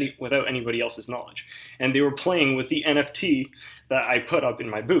without anybody else's knowledge. And they were playing with the NFT that I put up in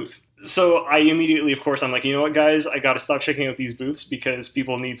my booth. So I immediately, of course, I'm like, you know what, guys, I got to stop checking out these booths because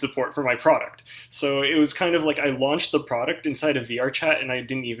people need support for my product. So it was kind of like I launched the product inside of VR chat, and I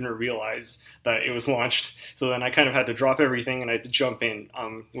didn't even realize that it was launched. So then I kind of had to drop everything, and I had to jump in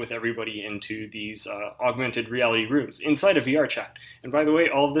with everybody into these augmented reality rooms inside of VR chat. And by the way,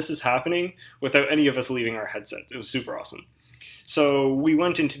 all of this is happening without any of us leaving our headsets. It was super awesome. So we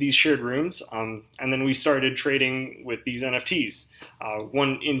went into these shared rooms, and then we started trading with these NFTs.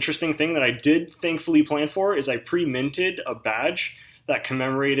 One interesting thing that I did thankfully plan for is I pre-minted a badge that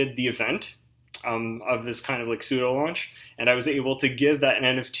commemorated the event of this kind of like pseudo launch, and I was able to give that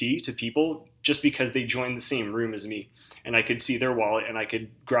NFT to people just because they joined the same room as me, and I could see their wallet and I could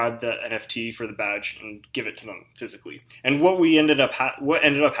grab the NFT for the badge and give it to them physically. And what ended up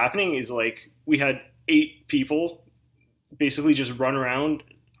happening is like we had 8 people basically just run around,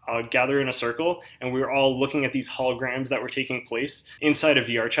 gather in a circle, and we were all looking at these holograms that were taking place inside of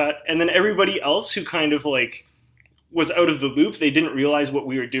VR chat. And then everybody else who kind of like was out of the loop, they didn't realize what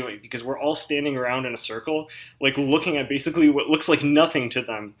we were doing because we're all standing around in a circle, like looking at basically what looks like nothing to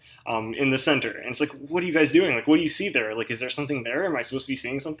them in the center. And it's like, what are you guys doing? Like, what do you see there? Like, is there something there? Am I supposed to be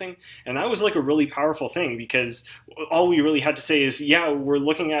seeing something? And that was like a really powerful thing because all we really had to say is, yeah, we're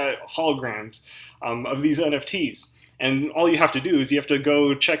looking at holograms of these NFTs. And all you have to do is you have to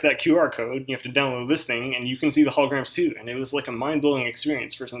go check that QR code, you have to download this thing, and you can see the holograms too. And it was like a mind-blowing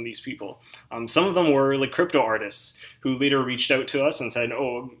experience for some of these people. Some of them were like crypto artists who later reached out to us and said,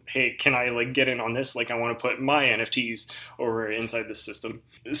 oh, hey, can I like get in on this? Like I want to put my NFTs over inside this system.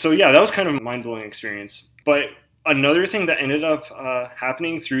 So yeah, that was kind of a mind-blowing experience. But another thing that ended up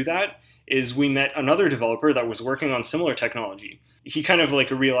happening through that is we met another developer that was working on similar technology. He kind of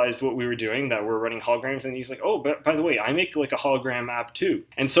like realized what we were doing, that we're running holograms, and he's like, oh, but by the way, I make like a hologram app too.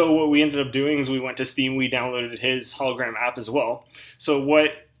 And so what we ended up doing is we went to Steam, we downloaded his hologram app as well. So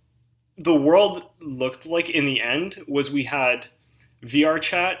what the world looked like in the end was we had VR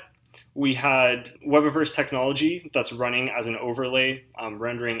chat, we had Webaverse technology that's running as an overlay,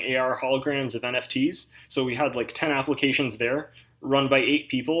 rendering AR holograms of NFTs. So we had like 10 applications there run by 8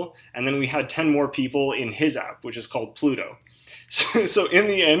 people, and then we had 10 more people in his app, which is called Pluto. So in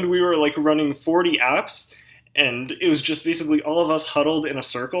the end, we were like running 40 apps, and it was just basically all of us huddled in a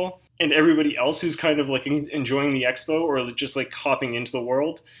circle, and everybody else who's kind of like enjoying the expo or just like hopping into the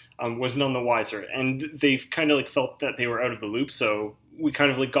world was none the wiser. And they kind of like felt that they were out of the loop, so we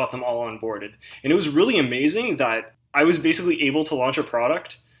kind of like got them all onboarded. And it was really amazing that I was basically able to launch a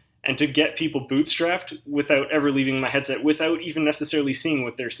product and to get people bootstrapped without ever leaving my headset, without even necessarily seeing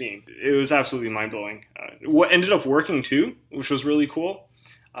what they're seeing. It was absolutely mind-blowing. What ended up working too, which was really cool,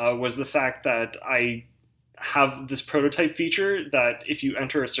 was the fact that I have this prototype feature that if you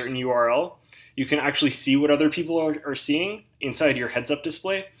enter a certain URL, you can actually see what other people are seeing inside your heads-up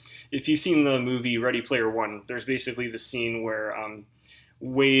display. If you've seen the movie Ready Player One, there's basically the scene where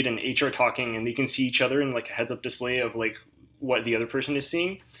Wade and H are talking, and they can see each other in like a heads-up display of like what the other person is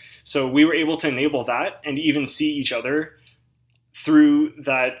seeing. So we were able to enable that and even see each other through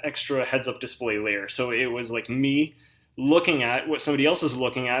that extra heads-up display layer. So it was like me looking at what somebody else is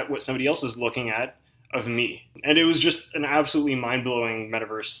looking at, what somebody else is looking at of me. And it was just an absolutely mind-blowing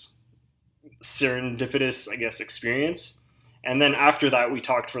metaverse serendipitous, I guess, experience. And then after that, we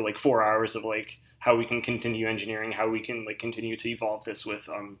talked for like 4 hours of like how we can continue engineering, how we can like continue to evolve this with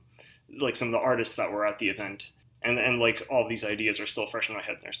like some of the artists that were at the event. And like all these ideas are still fresh in my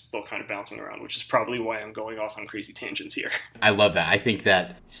head. They're still kind of bouncing around, which is probably why I'm going off on crazy tangents here. I love that. I think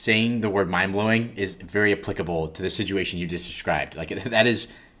that saying the word mind-blowing is very applicable to the situation you just described. Like that is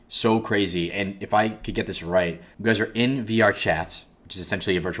so crazy. And if I could get this right, you guys are in VR chat, which is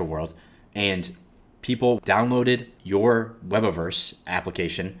essentially a virtual world, and people downloaded your Webaverse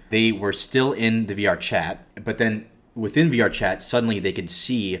application. They were still in the VR chat, but then within VR chat, suddenly they could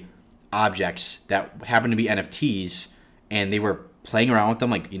see objects that happened to be NFTs, and they were playing around with them,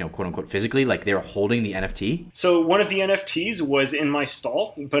 like, you know, quote unquote physically, like they were holding the NFT. So one of the NFTs was in my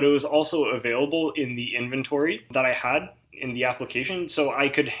stall, but it was also available in the inventory that I had in the application. So I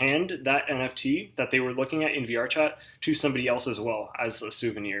could hand that NFT that they were looking at in VR chat to somebody else as well as a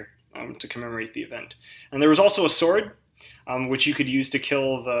souvenir to commemorate the event. And there was also a sword, which you could use to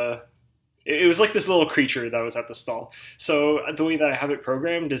kill it was like this little creature that was at the stall. So the way that I have it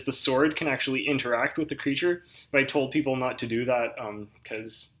programmed is the sword can actually interact with the creature, but I told people not to do that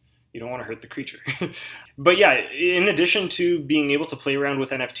because you don't want to hurt the creature. But yeah, in addition to being able to play around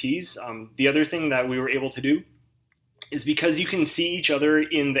with NFTs, the other thing that we were able to do is because you can see each other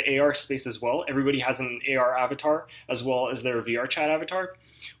in the AR space as well. Everybody has an AR avatar as well as their VR chat avatar.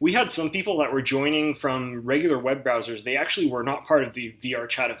 We had some people that were joining from regular web browsers. They actually were not part of the VR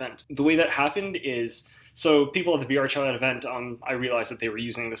chat event. The way that happened is, so people at the VR chat event, I realized that they were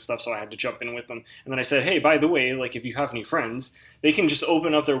using this stuff, so I had to jump in with them. And then I said, hey, by the way, like if you have any friends, they can just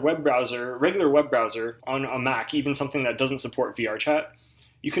open up their web browser, regular web browser on a Mac, even something that doesn't support VR chat.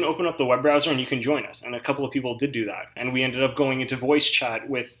 You can open up the web browser and you can join us. And a couple of people did do that. And we ended up going into voice chat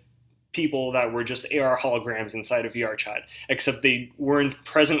with people that were just AR holograms inside of VR chat, except they weren't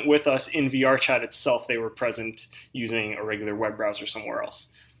present with us in VR chat itself. They were present using a regular web browser somewhere else.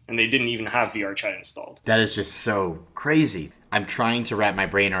 And they didn't even have VR chat installed. That is just so crazy. I'm trying to wrap my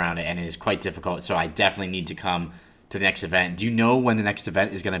brain around it, and it is quite difficult. So I definitely need to come to the next event. Do you know when the next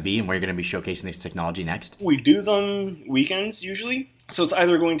event is going to be and where you're going to be showcasing this technology next? We do them weekends usually. So it's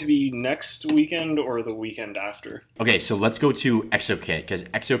either going to be next weekend or the weekend after. Okay, so let's go to ExoKit, because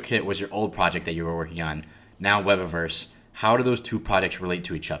ExoKit was your old project that you were working on. Now Webaverse. How do those two projects relate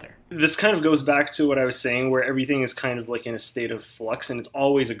to each other? This kind of goes back to what I was saying, where everything is kind of like in a state of flux, and it's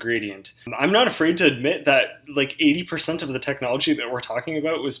always a gradient. I'm not afraid to admit that like 80% of the technology that we're talking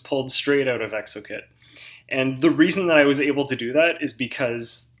about was pulled straight out of ExoKit. And the reason that I was able to do that is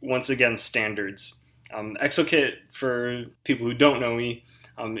because, once again, standards. ExoKit, for people who don't know me,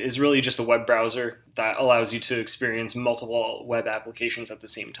 is really just a web browser that allows you to experience multiple web applications at the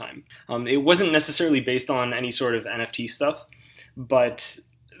same time. It wasn't necessarily based on any sort of NFT stuff, but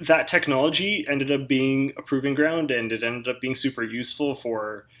that technology ended up being a proving ground, and it ended up being super useful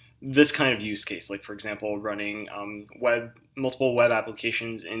for this kind of use case, like, for example, running multiple web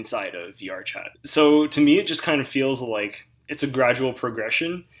applications inside of VR chat. So to me, it just kind of feels like it's a gradual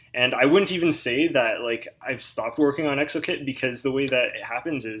progression. And I wouldn't even say that like I've stopped working on ExoKit, because the way that it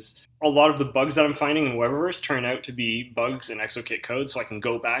happens is a lot of the bugs that I'm finding in Webaverse turn out to be bugs in ExoKit code. So I can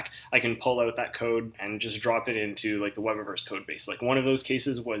go back, I can pull out that code and just drop it into like the Webaverse code base. Like one of those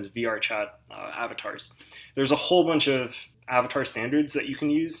cases was VR chat avatars. There's a whole bunch of avatar standards that you can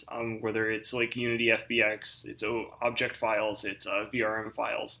use, whether it's like Unity FBX, it's object files, it's VRM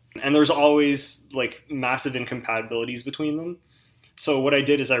files. And there's always like massive incompatibilities between them. So what I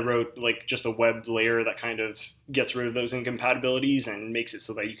did is I wrote like just a web layer that kind of gets rid of those incompatibilities and makes it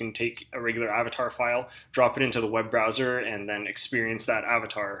so that you can take a regular avatar file, drop it into the web browser, and then experience that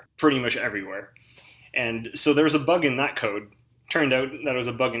avatar pretty much everywhere. And so there was a bug in that code. Turned out that it was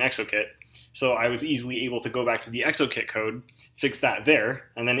a bug in ExoKit. So I was easily able to go back to the ExoKit code, fix that there,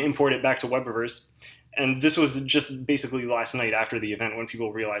 and then import it back to Webaverse. And this was just basically last night after the event when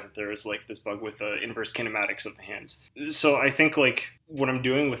people realized that there was like this bug with the inverse kinematics of the hands. So I think like what I'm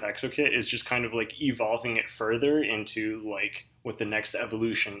doing with ExoKit is just kind of like evolving it further into like what the next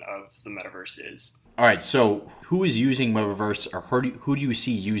evolution of the metaverse is. All right, so who is using Webaverse, or who do you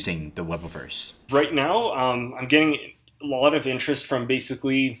see using the Webaverse? Right now, I'm getting a lot of interest from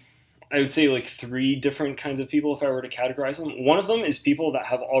basically, I would say like three different kinds of people if I were to categorize them. One of them is people that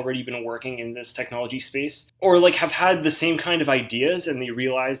have already been working in this technology space or like have had the same kind of ideas and they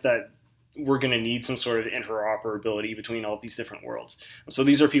realize that we're going to need some sort of interoperability between all of these different worlds. So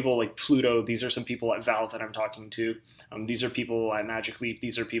these are people like Pluto. These are some people at Valve that I'm talking to. These are people at Magic Leap.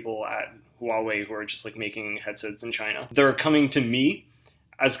 These are people at Huawei who are just like making headsets in China. They're coming to me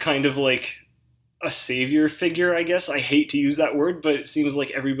as kind of like a savior figure, I guess. I hate to use that word, but it seems like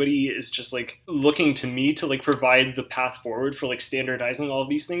everybody is just like looking to me to like provide the path forward for like standardizing all of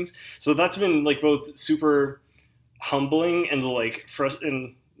these things. So that's been like both super humbling and like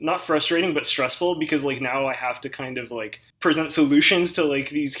and not frustrating, but stressful because like now I have to kind of like present solutions to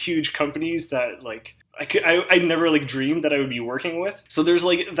like these huge companies that like I never like dreamed that I would be working with. So there's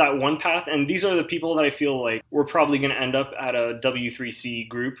like that one path, and these are the people that I feel like we're probably going to end up at a W3C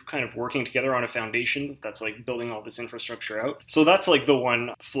group kind of working together on a foundation that's like building all this infrastructure out. So that's like the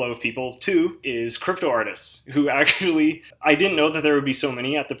one flow of people. Two is crypto artists who actually, I didn't know that there would be so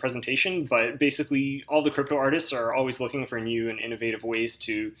many at the presentation, but basically all the crypto artists are always looking for new and innovative ways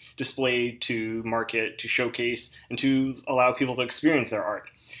to display, to market, to showcase, and to allow people to experience their art.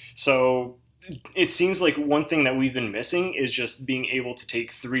 So it seems like one thing that we've been missing is just being able to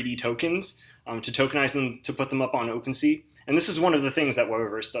take 3D tokens, to tokenize them, to put them up on OpenSea. And this is one of the things that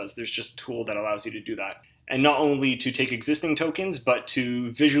Webaverse does. There's just a tool that allows you to do that. And not only to take existing tokens, but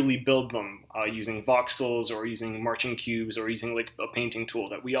to visually build them using voxels or using marching cubes or using like a painting tool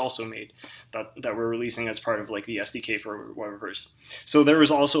that we also made that we're releasing as part of like the SDK for Webaverse. So there was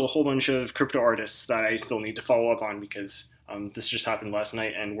also a whole bunch of crypto artists that I still need to follow up on because this just happened last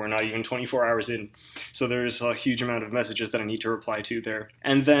night and we're not even 24 hours in. So there's a huge amount of messages that I need to reply to there.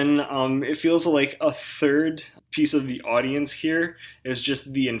 And then it feels like a third piece of the audience here is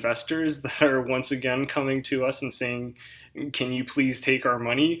just the investors that are once again coming to us and saying, can you please take our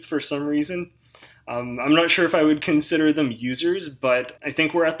money for some reason? I'm not sure if I would consider them users, but I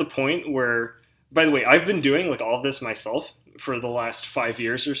think we're at the point where, by the way, I've been doing like all of this myself for the last 5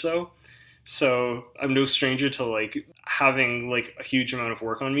 years or so. So I'm no stranger to like having like a huge amount of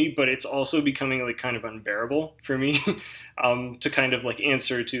work on me, but it's also becoming like kind of unbearable for me to kind of like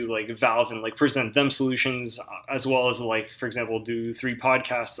answer to like Valve and like present them solutions as well as like, for example, do 3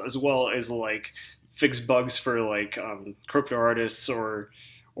 podcasts as well as like fix bugs for like crypto artists or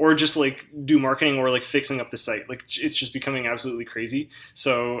just like do marketing or like fixing up the site. Like it's just becoming absolutely crazy.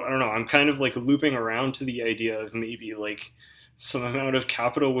 So I don't know, I'm kind of like looping around to the idea of maybe like some amount of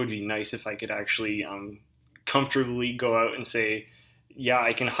capital would be nice if I could actually comfortably go out and say, yeah,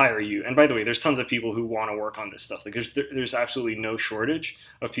 I can hire you. And by the way, there's tons of people who want to work on this stuff. Like there's absolutely no shortage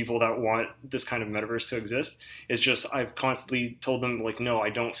of people that want this kind of metaverse to exist. It's just I've constantly told them like, no,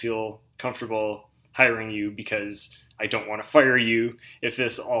 I don't feel comfortable hiring you because I don't want to fire you if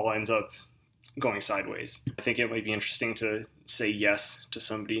this all ends up going sideways. I think it might be interesting to say yes to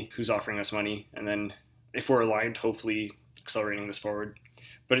somebody who's offering us money, and then if we're aligned, hopefully accelerating this forward.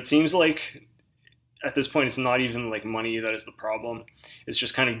 But it seems like at this point it's not even like money that is the problem. It's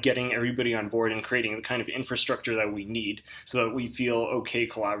just kind of getting everybody on board and creating the kind of infrastructure that we need so that we feel okay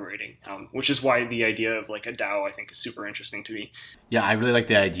collaborating, which is why the idea of like a DAO I think is super interesting to me. Yeah, I really like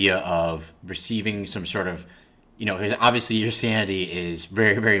the idea of receiving some sort of, obviously your sanity is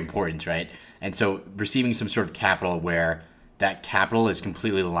very, very important, right? And so receiving some sort of capital where that capital is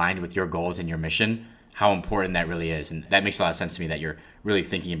completely aligned with your goals and your mission, how important that really is. And that makes a lot of sense to me that you're really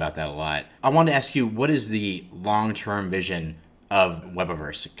thinking about that a lot. I wanted to ask you, what is the long-term vision of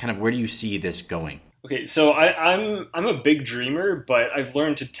Webaverse? Kind of where do you see this going? Okay, so I'm a big dreamer, but I've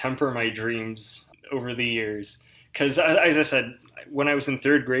learned to temper my dreams over the years. Because as I said, when I was in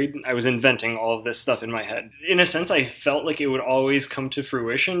 3rd grade, I was inventing all of this stuff in my head. In a sense, I felt like it would always come to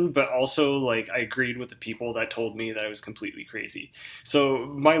fruition, but also like I agreed with the people that told me that I was completely crazy. So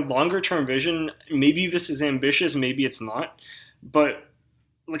my longer term vision, maybe this is ambitious, maybe it's not, but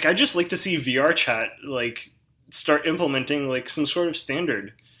like I just like to see VR chat like start implementing like some sort of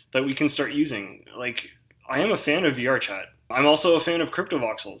standard that we can start using. Like, I am a fan of VR chat. I'm also a fan of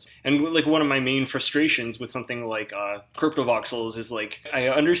cryptovoxels. And like one of my main frustrations with something like cryptovoxels is like, I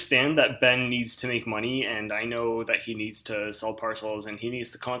understand that Ben needs to make money, and I know that he needs to sell parcels and he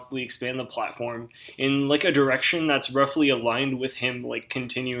needs to constantly expand the platform in like a direction that's roughly aligned with him like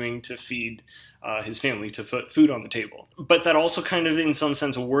continuing to feed his family, to put food on the table. But that also kind of in some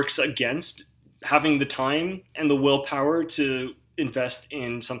sense works against having the time and the willpower to invest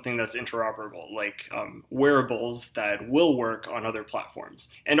in something that's interoperable, like wearables that will work on other platforms.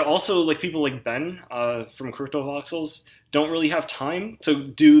 And also, like people like Ben from CryptoVoxels don't really have time to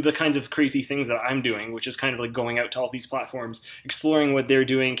do the kinds of crazy things that I'm doing, which is kind of like going out to all these platforms, exploring what they're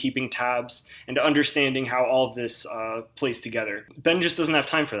doing, keeping tabs, and understanding how all of this plays together. Ben just doesn't have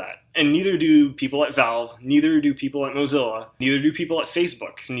time for that. And neither do people at Valve, neither do people at Mozilla, neither do people at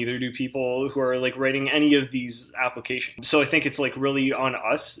Facebook, neither do people who are like writing any of these applications. So I think it's like really on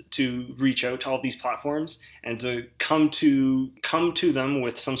us to reach out to all these platforms and to come to them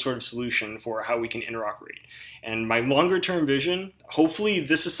with some sort of solution for how we can interoperate. And my longer term vision, hopefully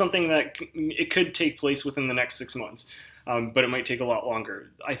this is something that it could take place within the next 6 months, but it might take a lot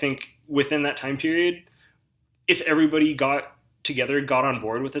longer. I think within that time period, if everybody got on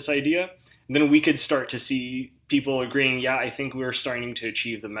board with this idea, then we could start to see people agreeing, yeah, I think we're starting to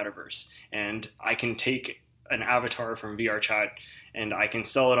achieve the metaverse. And I can take an avatar from VRChat and I can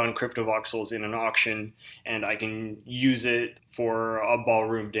sell it on CryptoVoxels in an auction, and I can use it for a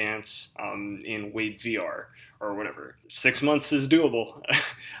ballroom dance in Wave VR or whatever. 6 months is doable.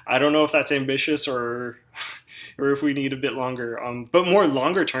 I don't know if that's ambitious or if we need a bit longer. But more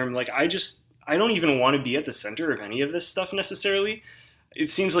longer term, like I don't even want to be at the center of any of this stuff necessarily.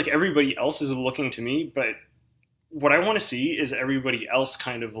 It seems like everybody else is looking to me, but what I want to see is everybody else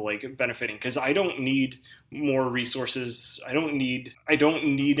kind of like benefiting, because I don't need more resources. I don't need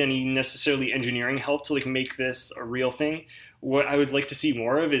any necessarily engineering help to like make this a real thing. What I would like to see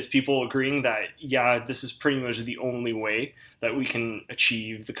more of is people agreeing that, yeah, this is pretty much the only way that we can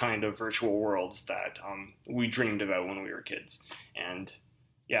achieve the kind of virtual worlds that we dreamed about when we were kids. And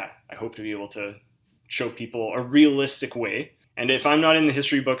yeah, I hope to be able to show people a realistic way. And if I'm not in the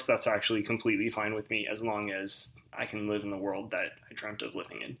history books, that's actually completely fine with me, as long as I can live in the world that I dreamt of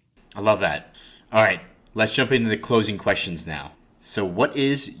living in. I love that. All right, let's jump into the closing questions now. So what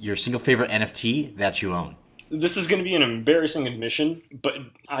is your single favorite NFT that you own? This is going to be an embarrassing admission, but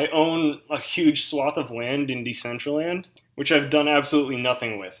I own a huge swath of land in Decentraland, which I've done absolutely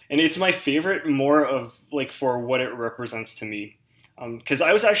nothing with. And it's my favorite more of like for what it represents to me. Because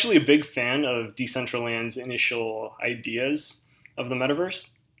I was actually a big fan of Decentraland's initial ideas of the metaverse.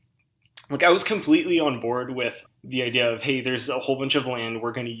 Like, I was completely on board with the idea of, hey, there's a whole bunch of land.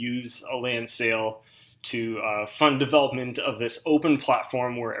 We're going to use a land sale to fund development of this open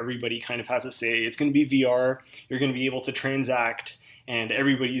platform where everybody kind of has a say. It's going to be VR. You're going to be able to transact, and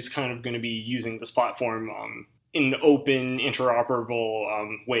everybody's kind of going to be using this platform in an open,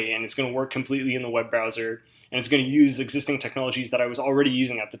 interoperable way, and it's going to work completely in the web browser, and it's going to use existing technologies that I was already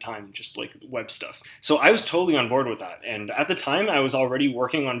using at the time, just like web stuff. So I was totally on board with that, and at the time I was already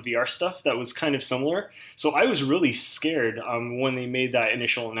working on VR stuff that was kind of similar, so I was really scared when they made that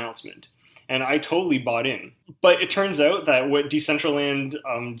initial announcement, and I totally bought in. But it turns out that what Decentraland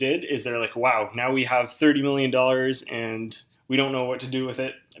did is they're like, wow, now we have $30 million and we don't know what to do with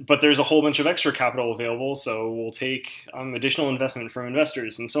it, but there's a whole bunch of extra capital available, so we'll take additional investment from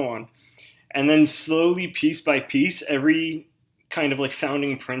investors and so on. And then slowly, piece by piece, every kind of like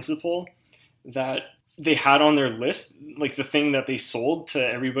founding principle that they had on their list, like the thing that they sold to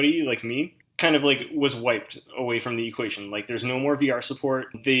everybody like me, kind of like was wiped away from the equation. Like, there's no more VR support.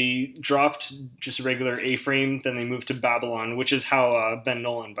 They dropped just regular A-frame, then they moved to Babylon, which is how Ben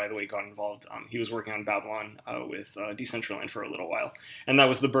Nolan, by the way, got involved. He was working on Babylon with Decentraland for a little while, and that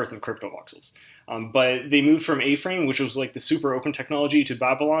was the birth of CryptoVoxels. But they moved from A-frame, which was like the super open technology, to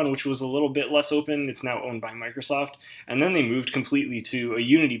Babylon, which was a little bit less open. It's now owned by Microsoft. And then they moved completely to a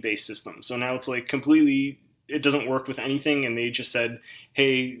Unity-based system. So now it's like completely, it doesn't work with anything, and they just said,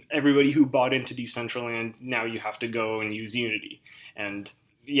 hey, everybody who bought into Decentraland, now you have to go and use Unity. And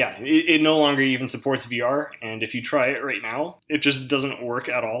yeah, it no longer even supports VR, and if you try it right now, it just doesn't work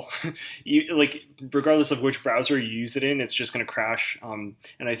at all. Like, regardless of which browser you use it in, it's just going to crash. And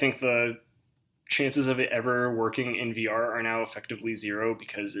I think the chances of it ever working in VR are now effectively zero,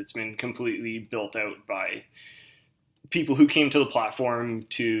 because it's been completely built out by people who came to the platform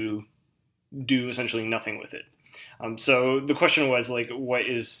to do essentially nothing with it. So the question was like, what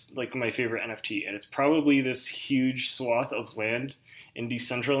is like my favorite NFT? And it's probably this huge swath of land in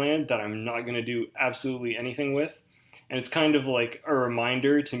Decentraland that I'm not going to do absolutely anything with. And it's kind of like a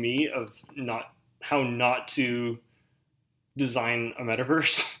reminder to me of not to design a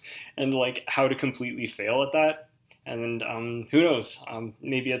metaverse and like how to completely fail at that. And then who knows?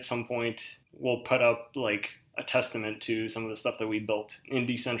 Maybe at some point we'll put up like a testament to some of the stuff that we built in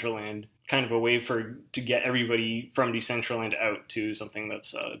Decentraland, kind of a way to get everybody from Decentraland out to something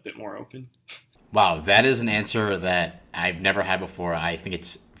that's a bit more open. Wow, that is an answer that I've never had before. I think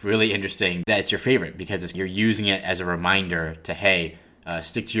it's really interesting that it's your favorite because you're using it as a reminder to, hey,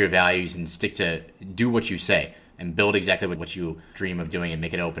 stick to your values and do what you say and build exactly what you dream of doing and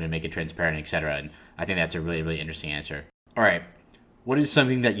make it open and make it transparent, etc. And I think that's a really, really interesting answer. All right. What is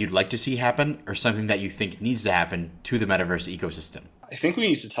something that you'd like to see happen or something that you think needs to happen to the metaverse ecosystem? I think we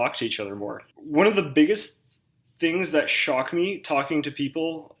need to talk to each other more. One of the biggest things that shock me talking to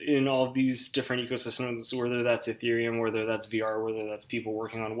people in all of these different ecosystems, whether that's Ethereum, whether that's VR, whether that's people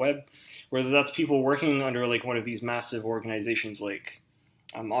working on web, whether that's people working under like one of these massive organizations like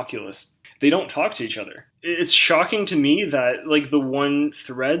Oculus, they don't talk to each other. It's shocking to me that like the one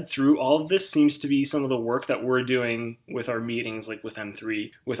thread through all of this seems to be some of the work that we're doing with our meetings, like with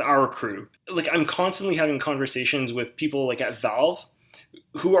M3, with our crew. Like I'm constantly having conversations with people like at Valve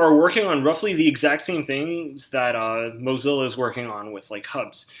who are working on roughly the exact same things that Mozilla is working on with like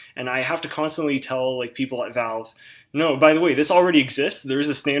hubs. And I have to constantly tell like people at Valve, no, by the way, this already exists. There's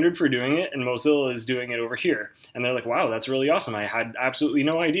a standard for doing it, and Mozilla is doing it over here. And they're like, wow, that's really awesome. I had absolutely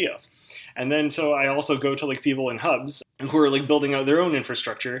no idea. And then so I also go to like people in hubs who are like building out their own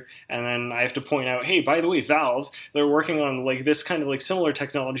infrastructure, and then I have to point out, hey, by the way, Valve, they're working on like this kind of like similar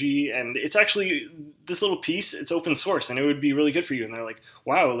technology, and it's actually this little piece, it's open source, and it would be really good for you. And they're like,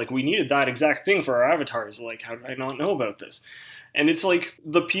 wow, like we needed that exact thing for our avatars. Like, how did I not know about this? And it's like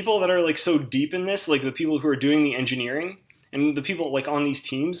the people that are like so deep in this, like the people who are doing the engineering and the people like on these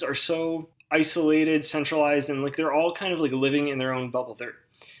teams are so isolated, centralized, and like they're all kind of like living in their own bubble. They're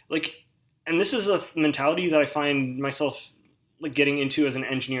like, and this is a mentality that I find myself like getting into as an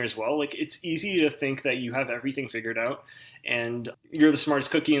engineer as well. Like it's easy to think that you have everything figured out and you're the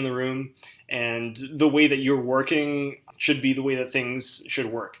smartest cookie in the room and the way that you're working should be the way that things should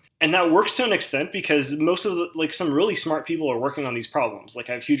work. And that works to an extent because most of the, like some really smart people are working on these problems. Like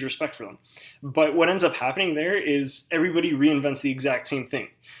I have huge respect for them. But what ends up happening there is everybody reinvents the exact same thing,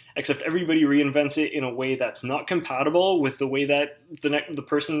 except everybody reinvents it in a way that's not compatible with the way that the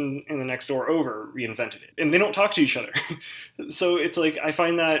person in the next door over reinvented it. And they don't talk to each other. So it's like, I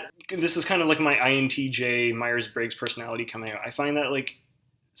find that this is kind of like my INTJ Myers-Briggs personality coming out. I find that like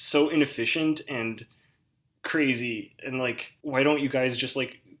so inefficient and crazy. And like, why don't you guys just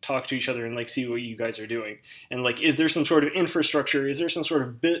like talk to each other and like see what you guys are doing? And like, is there some sort of infrastructure? Is there some sort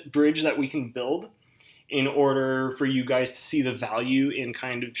of bridge that we can build in order for you guys to see the value in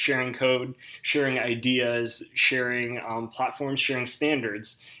kind of sharing code, sharing ideas, sharing platforms, sharing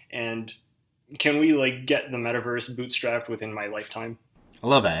standards? And can we like get the metaverse bootstrapped within my lifetime? I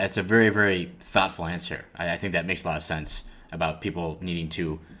love that. That's a very, very thoughtful answer. I think that makes a lot of sense about people needing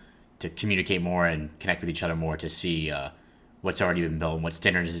to communicate more and connect with each other more to see what's already been built and what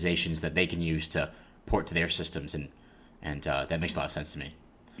standardizations that they can use to port to their systems. And that makes a lot of sense to me.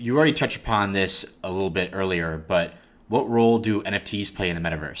 You already touched upon this a little bit earlier, but what role do NFTs play in the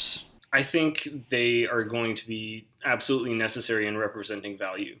metaverse? I think they are going to be absolutely necessary in representing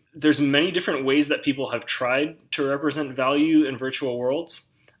value. There's many different ways that people have tried to represent value in virtual worlds.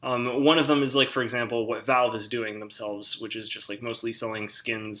 One of them is like, for example, what Valve is doing themselves, which is just like mostly selling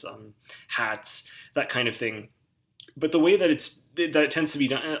skins, hats, that kind of thing. But the way that it tends to be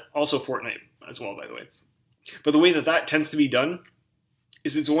done, also Fortnite as well, by the way. But the way that tends to be done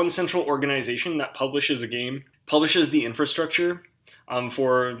is it's one central organization that publishes a game, publishes the infrastructure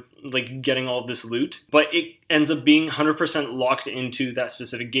for like getting all of this loot, but it ends up being 100% locked into that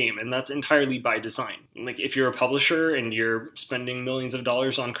specific game, and that's entirely by design. Like if you're a publisher and you're spending millions of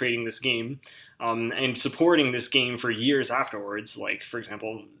dollars on creating this game and supporting this game for years afterwards, like for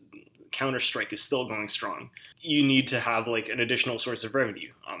example, Counter-Strike is still going strong, you need to have like an additional source of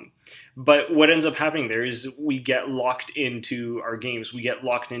revenue. But what ends up happening there is we get locked into our games. We get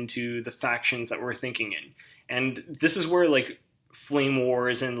locked into the factions that we're thinking in. And this is where like flame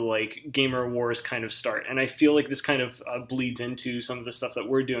wars and like gamer wars kind of start. And I feel like this kind of bleeds into some of the stuff that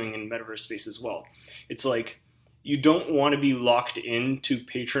we're doing in metaverse space as well. It's like, you don't want to be locked into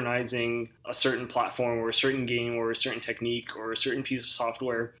patronizing a certain platform or a certain game or a certain technique or a certain piece of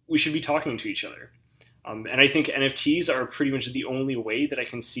software. We should be talking to each other. And I think NFTs are pretty much the only way that I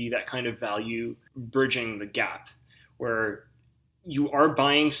can see that kind of value bridging the gap, where you are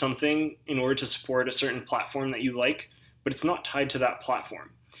buying something in order to support a certain platform that you like, but it's not tied to that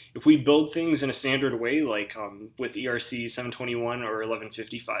platform. If we build things in a standard way, like with ERC 721 or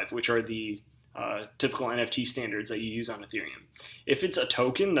 1155, which are the typical NFT standards that you use on Ethereum, if it's a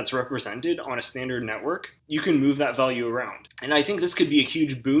token that's represented on a standard network, you can move that value around. And I think this could be a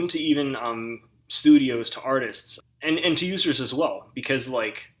huge boon to even studios, to artists, and to users as well, because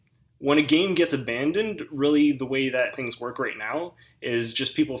like when a game gets abandoned, really the way that things work right now is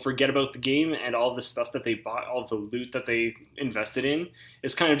just people forget about the game, and all the stuff that they bought, all the loot that they invested in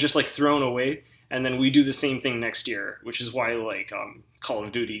is kind of just like thrown away. And then we do the same thing next year, which is why like Call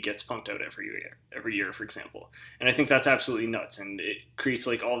of Duty gets punked out every year, for example. And I think that's absolutely nuts, and it creates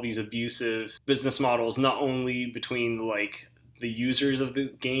like all these abusive business models, not only between like the users of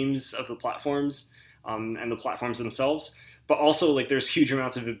the games, of the platforms, and the platforms themselves, but also like there's huge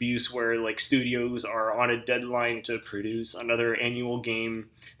amounts of abuse where like studios are on a deadline to produce another annual game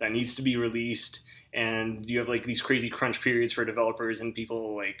that needs to be released, and you have like these crazy crunch periods for developers and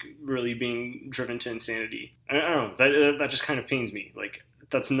people like really being driven to insanity. I don't know, that just kind of pains me. Like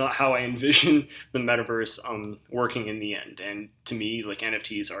that's not how I envision the metaverse working in the end. And to me, like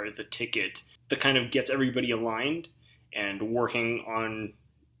NFTs are the ticket that kind of gets everybody aligned and working on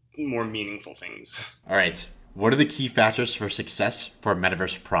more meaningful things. All right. What are the key factors for success for a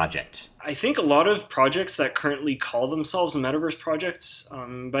metaverse project? I think a lot of projects that currently call themselves metaverse projects,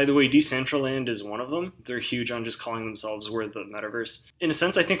 by the way, Decentraland is one of them. They're huge on just calling themselves we're the metaverse. In a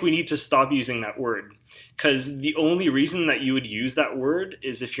sense, I think we need to stop using that word, because the only reason that you would use that word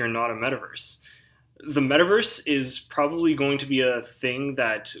is if you're not a metaverse. The metaverse is probably going to be a thing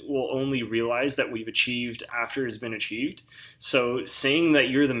that we'll only realize that we've achieved after it's been achieved. So saying that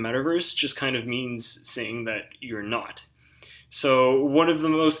you're the metaverse just kind of means saying that you're not. So one of the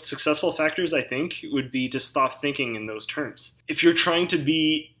most successful factors, I think, would be to stop thinking in those terms. If you're trying to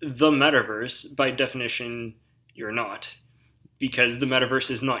be the metaverse, by definition, you're not. Because the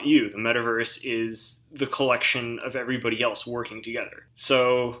metaverse is not you. The metaverse is the collection of everybody else working together.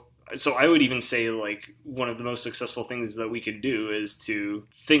 So I would even say like one of the most successful things that we could do is to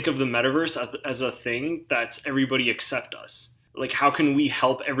think of the metaverse as a thing that's everybody except us. Like how can we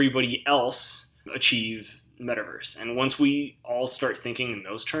help everybody else achieve metaverse? And once we all start thinking in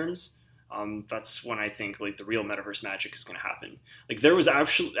those terms, that's when I think like the real metaverse magic is going to happen. Like there was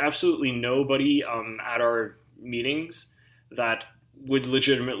absolutely nobody at our meetings that would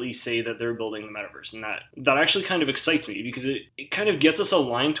legitimately say that they're building the metaverse, and that actually kind of excites me, because it kind of gets us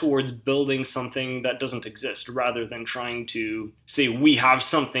aligned towards building something that doesn't exist, rather than trying to say we have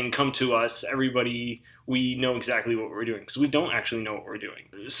something, come to us, everybody, we know exactly what we're doing, because we don't actually know what we're doing.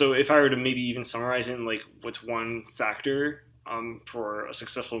 So if I were to maybe even summarize in like what's one factor for a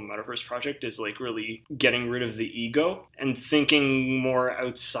successful metaverse project is like really getting rid of the ego and thinking more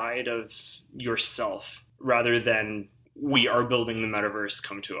outside of yourself, rather than we are building the metaverse,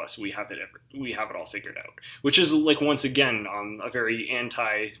 come to us, we have it all figured out, which is like once again a very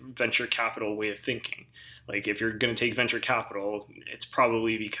anti-venture capital way of thinking. Like if you're going to take venture capital, it's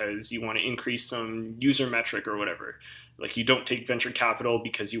probably because you want to increase some user metric or whatever. Like you don't take venture capital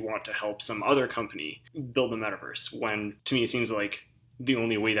because you want to help some other company build a metaverse, when to me it seems like the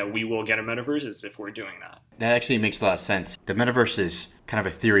only way that we will get a metaverse is if we're doing that. That actually makes a lot of sense. The metaverse is kind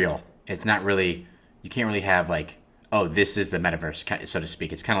of ethereal. It's not really, you can't really have like, oh, this is the metaverse, so to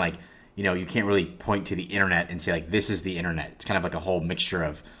speak. It's kind of like, you can't really point to the internet and say like, this is the internet. It's kind of like a whole mixture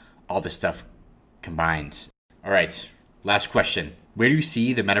of all this stuff combined. All right, last question. Where do you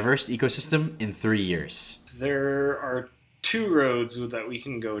see the metaverse ecosystem in 3 years? There are two roads that we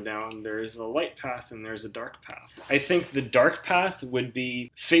can go down. There's a light path and there's a dark path. I think the dark path would be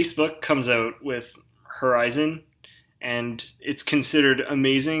Facebook comes out with Horizon, and it's considered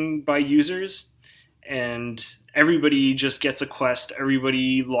amazing by users, and everybody just gets a quest.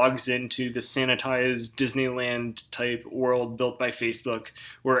 Everybody logs into the sanitized Disneyland type world built by Facebook,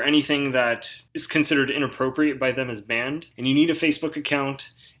 where anything that is considered inappropriate by them is banned. And you need a Facebook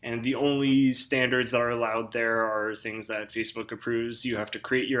account, and the only standards that are allowed there are things that Facebook approves. You have to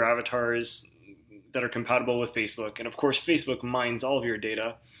create your avatars that are compatible with Facebook. And of course, Facebook mines all of your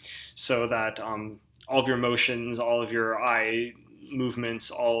data so that all of your motions, all of your eye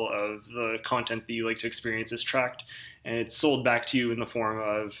movements, all of the content that you like to experience is tracked, and it's sold back to you in the form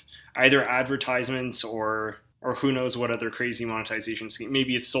of either advertisements or who knows what other crazy monetization scheme.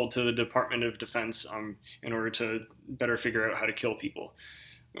 Maybe it's sold to the Department of Defense in order to better figure out how to kill people,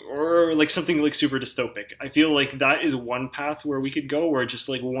 or like something like super dystopic. I feel like that is one path where we could go, where just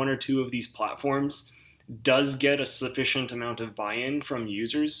like one or two of these platforms does get a sufficient amount of buy-in from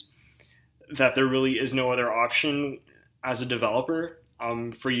users that there really is no other option as a developer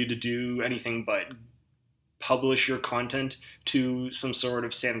for you to do anything but publish your content to some sort of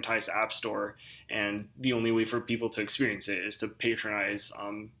sanitized app store, and the only way for people to experience it is to patronize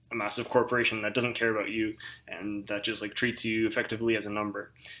a massive corporation that doesn't care about you and that just like treats you effectively as a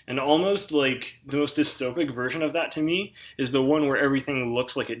number. And almost like the most dystopic version of that to me is the one where everything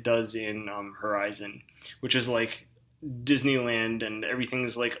looks like it does in Horizon, which is like Disneyland and everything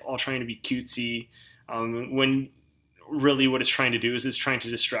is like all trying to be cutesy, when really what it's trying to do is it's trying to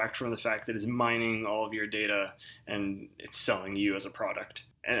distract from the fact that it's mining all of your data and it's selling you as a product.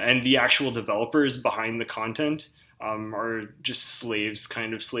 And the actual developers behind the content are just slaves,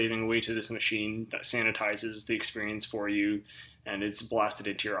 kind of slaving away to this machine that sanitizes the experience for you, and it's blasted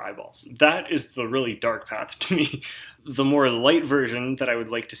into your eyeballs. That is the really dark path to me. The more light version that I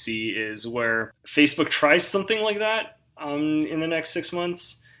would like to see is where Facebook tries something like that in the next 6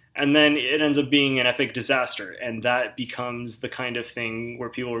 months, and then it ends up being an epic disaster. And that becomes the kind of thing where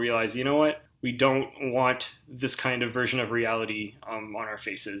people realize, you know what? We don't want this kind of version of reality on our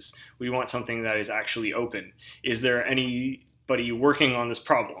faces. We want something that is actually open. Is there anybody working on this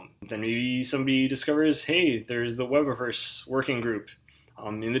problem? Then maybe somebody discovers, hey, there's the Webaverse working group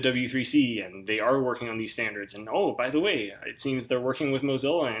in the W3C, and they are working on these standards. And oh, by the way, it seems they're working with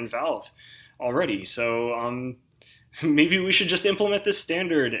Mozilla and Valve already. So maybe we should just implement this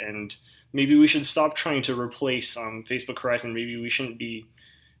standard, and maybe we should stop trying to replace Facebook Horizon. Maybe we shouldn't be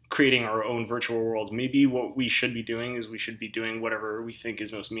creating our own virtual worlds. Maybe what we should be doing is we should be doing whatever we think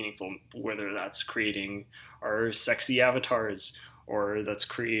is most meaningful, whether that's creating our sexy avatars, or that's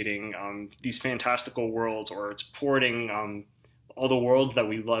creating these fantastical worlds, or it's porting all the worlds that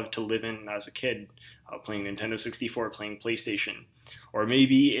we loved to live in as a kid, playing Nintendo 64, playing PlayStation. Or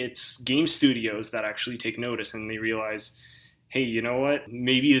maybe it's game studios that actually take notice and they realize, hey, you know what?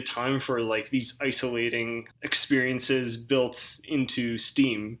 Maybe the time for like these isolating experiences built into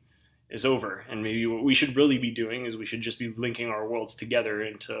Steam is over. And maybe what we should really be doing is we should just be linking our worlds together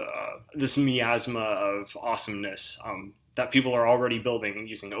into this miasma of awesomeness that people are already building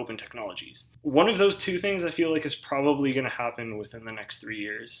using open technologies. One of those two things I feel like is probably going to happen within the next 3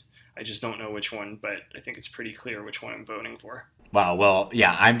 years. I just don't know which one, but I think it's pretty clear which one I'm voting for. Wow. Well,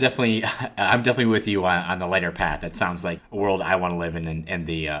 yeah, I'm definitely with you on the lighter path. That sounds like a world I want to live in, and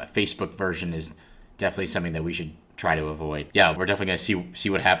the Facebook version is definitely something that we should try to avoid. Yeah, we're definitely going to see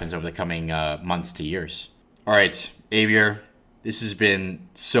what happens over the coming months to years. All right, Avaer, this has been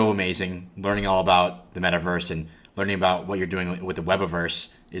so amazing. Learning all about the metaverse and learning about what you're doing with the Webaverse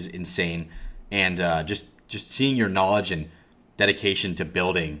is insane, and just seeing your knowledge and dedication to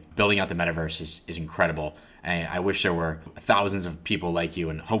building out the metaverse is incredible. And I wish there were thousands of people like you,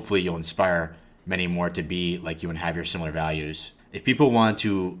 and hopefully you'll inspire many more to be like you and have your similar values. If people want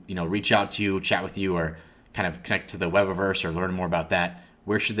to, reach out to you, chat with you, or kind of connect to the Webaverse or learn more about that,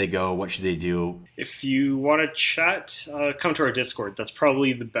 where should they go? What should they do? If you want to chat, come to our Discord. That's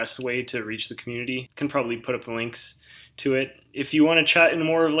probably the best way to reach the community. Can probably put up links to it. If you want to chat in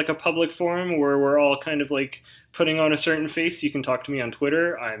more of like a public forum where we're all kind of like putting on a certain face, you can talk to me on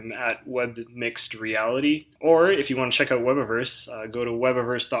Twitter. I'm at WebMixedReality. Or if you want to check out Webaverse, go to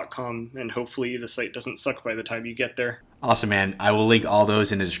webaverse.com, and hopefully the site doesn't suck by the time you get there. Awesome, man. I will link all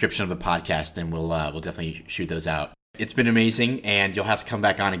those in the description of the podcast, and we'll definitely shoot those out. It's been amazing, and you'll have to come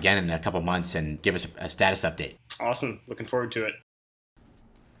back on again in a couple months and give us a status update. Awesome. Looking forward to it.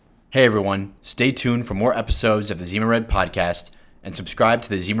 Hey everyone, stay tuned for more episodes of the Zima Red podcast, and subscribe to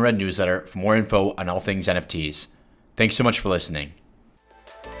the Zima Red newsletter for more info on all things NFTs. Thanks so much for listening.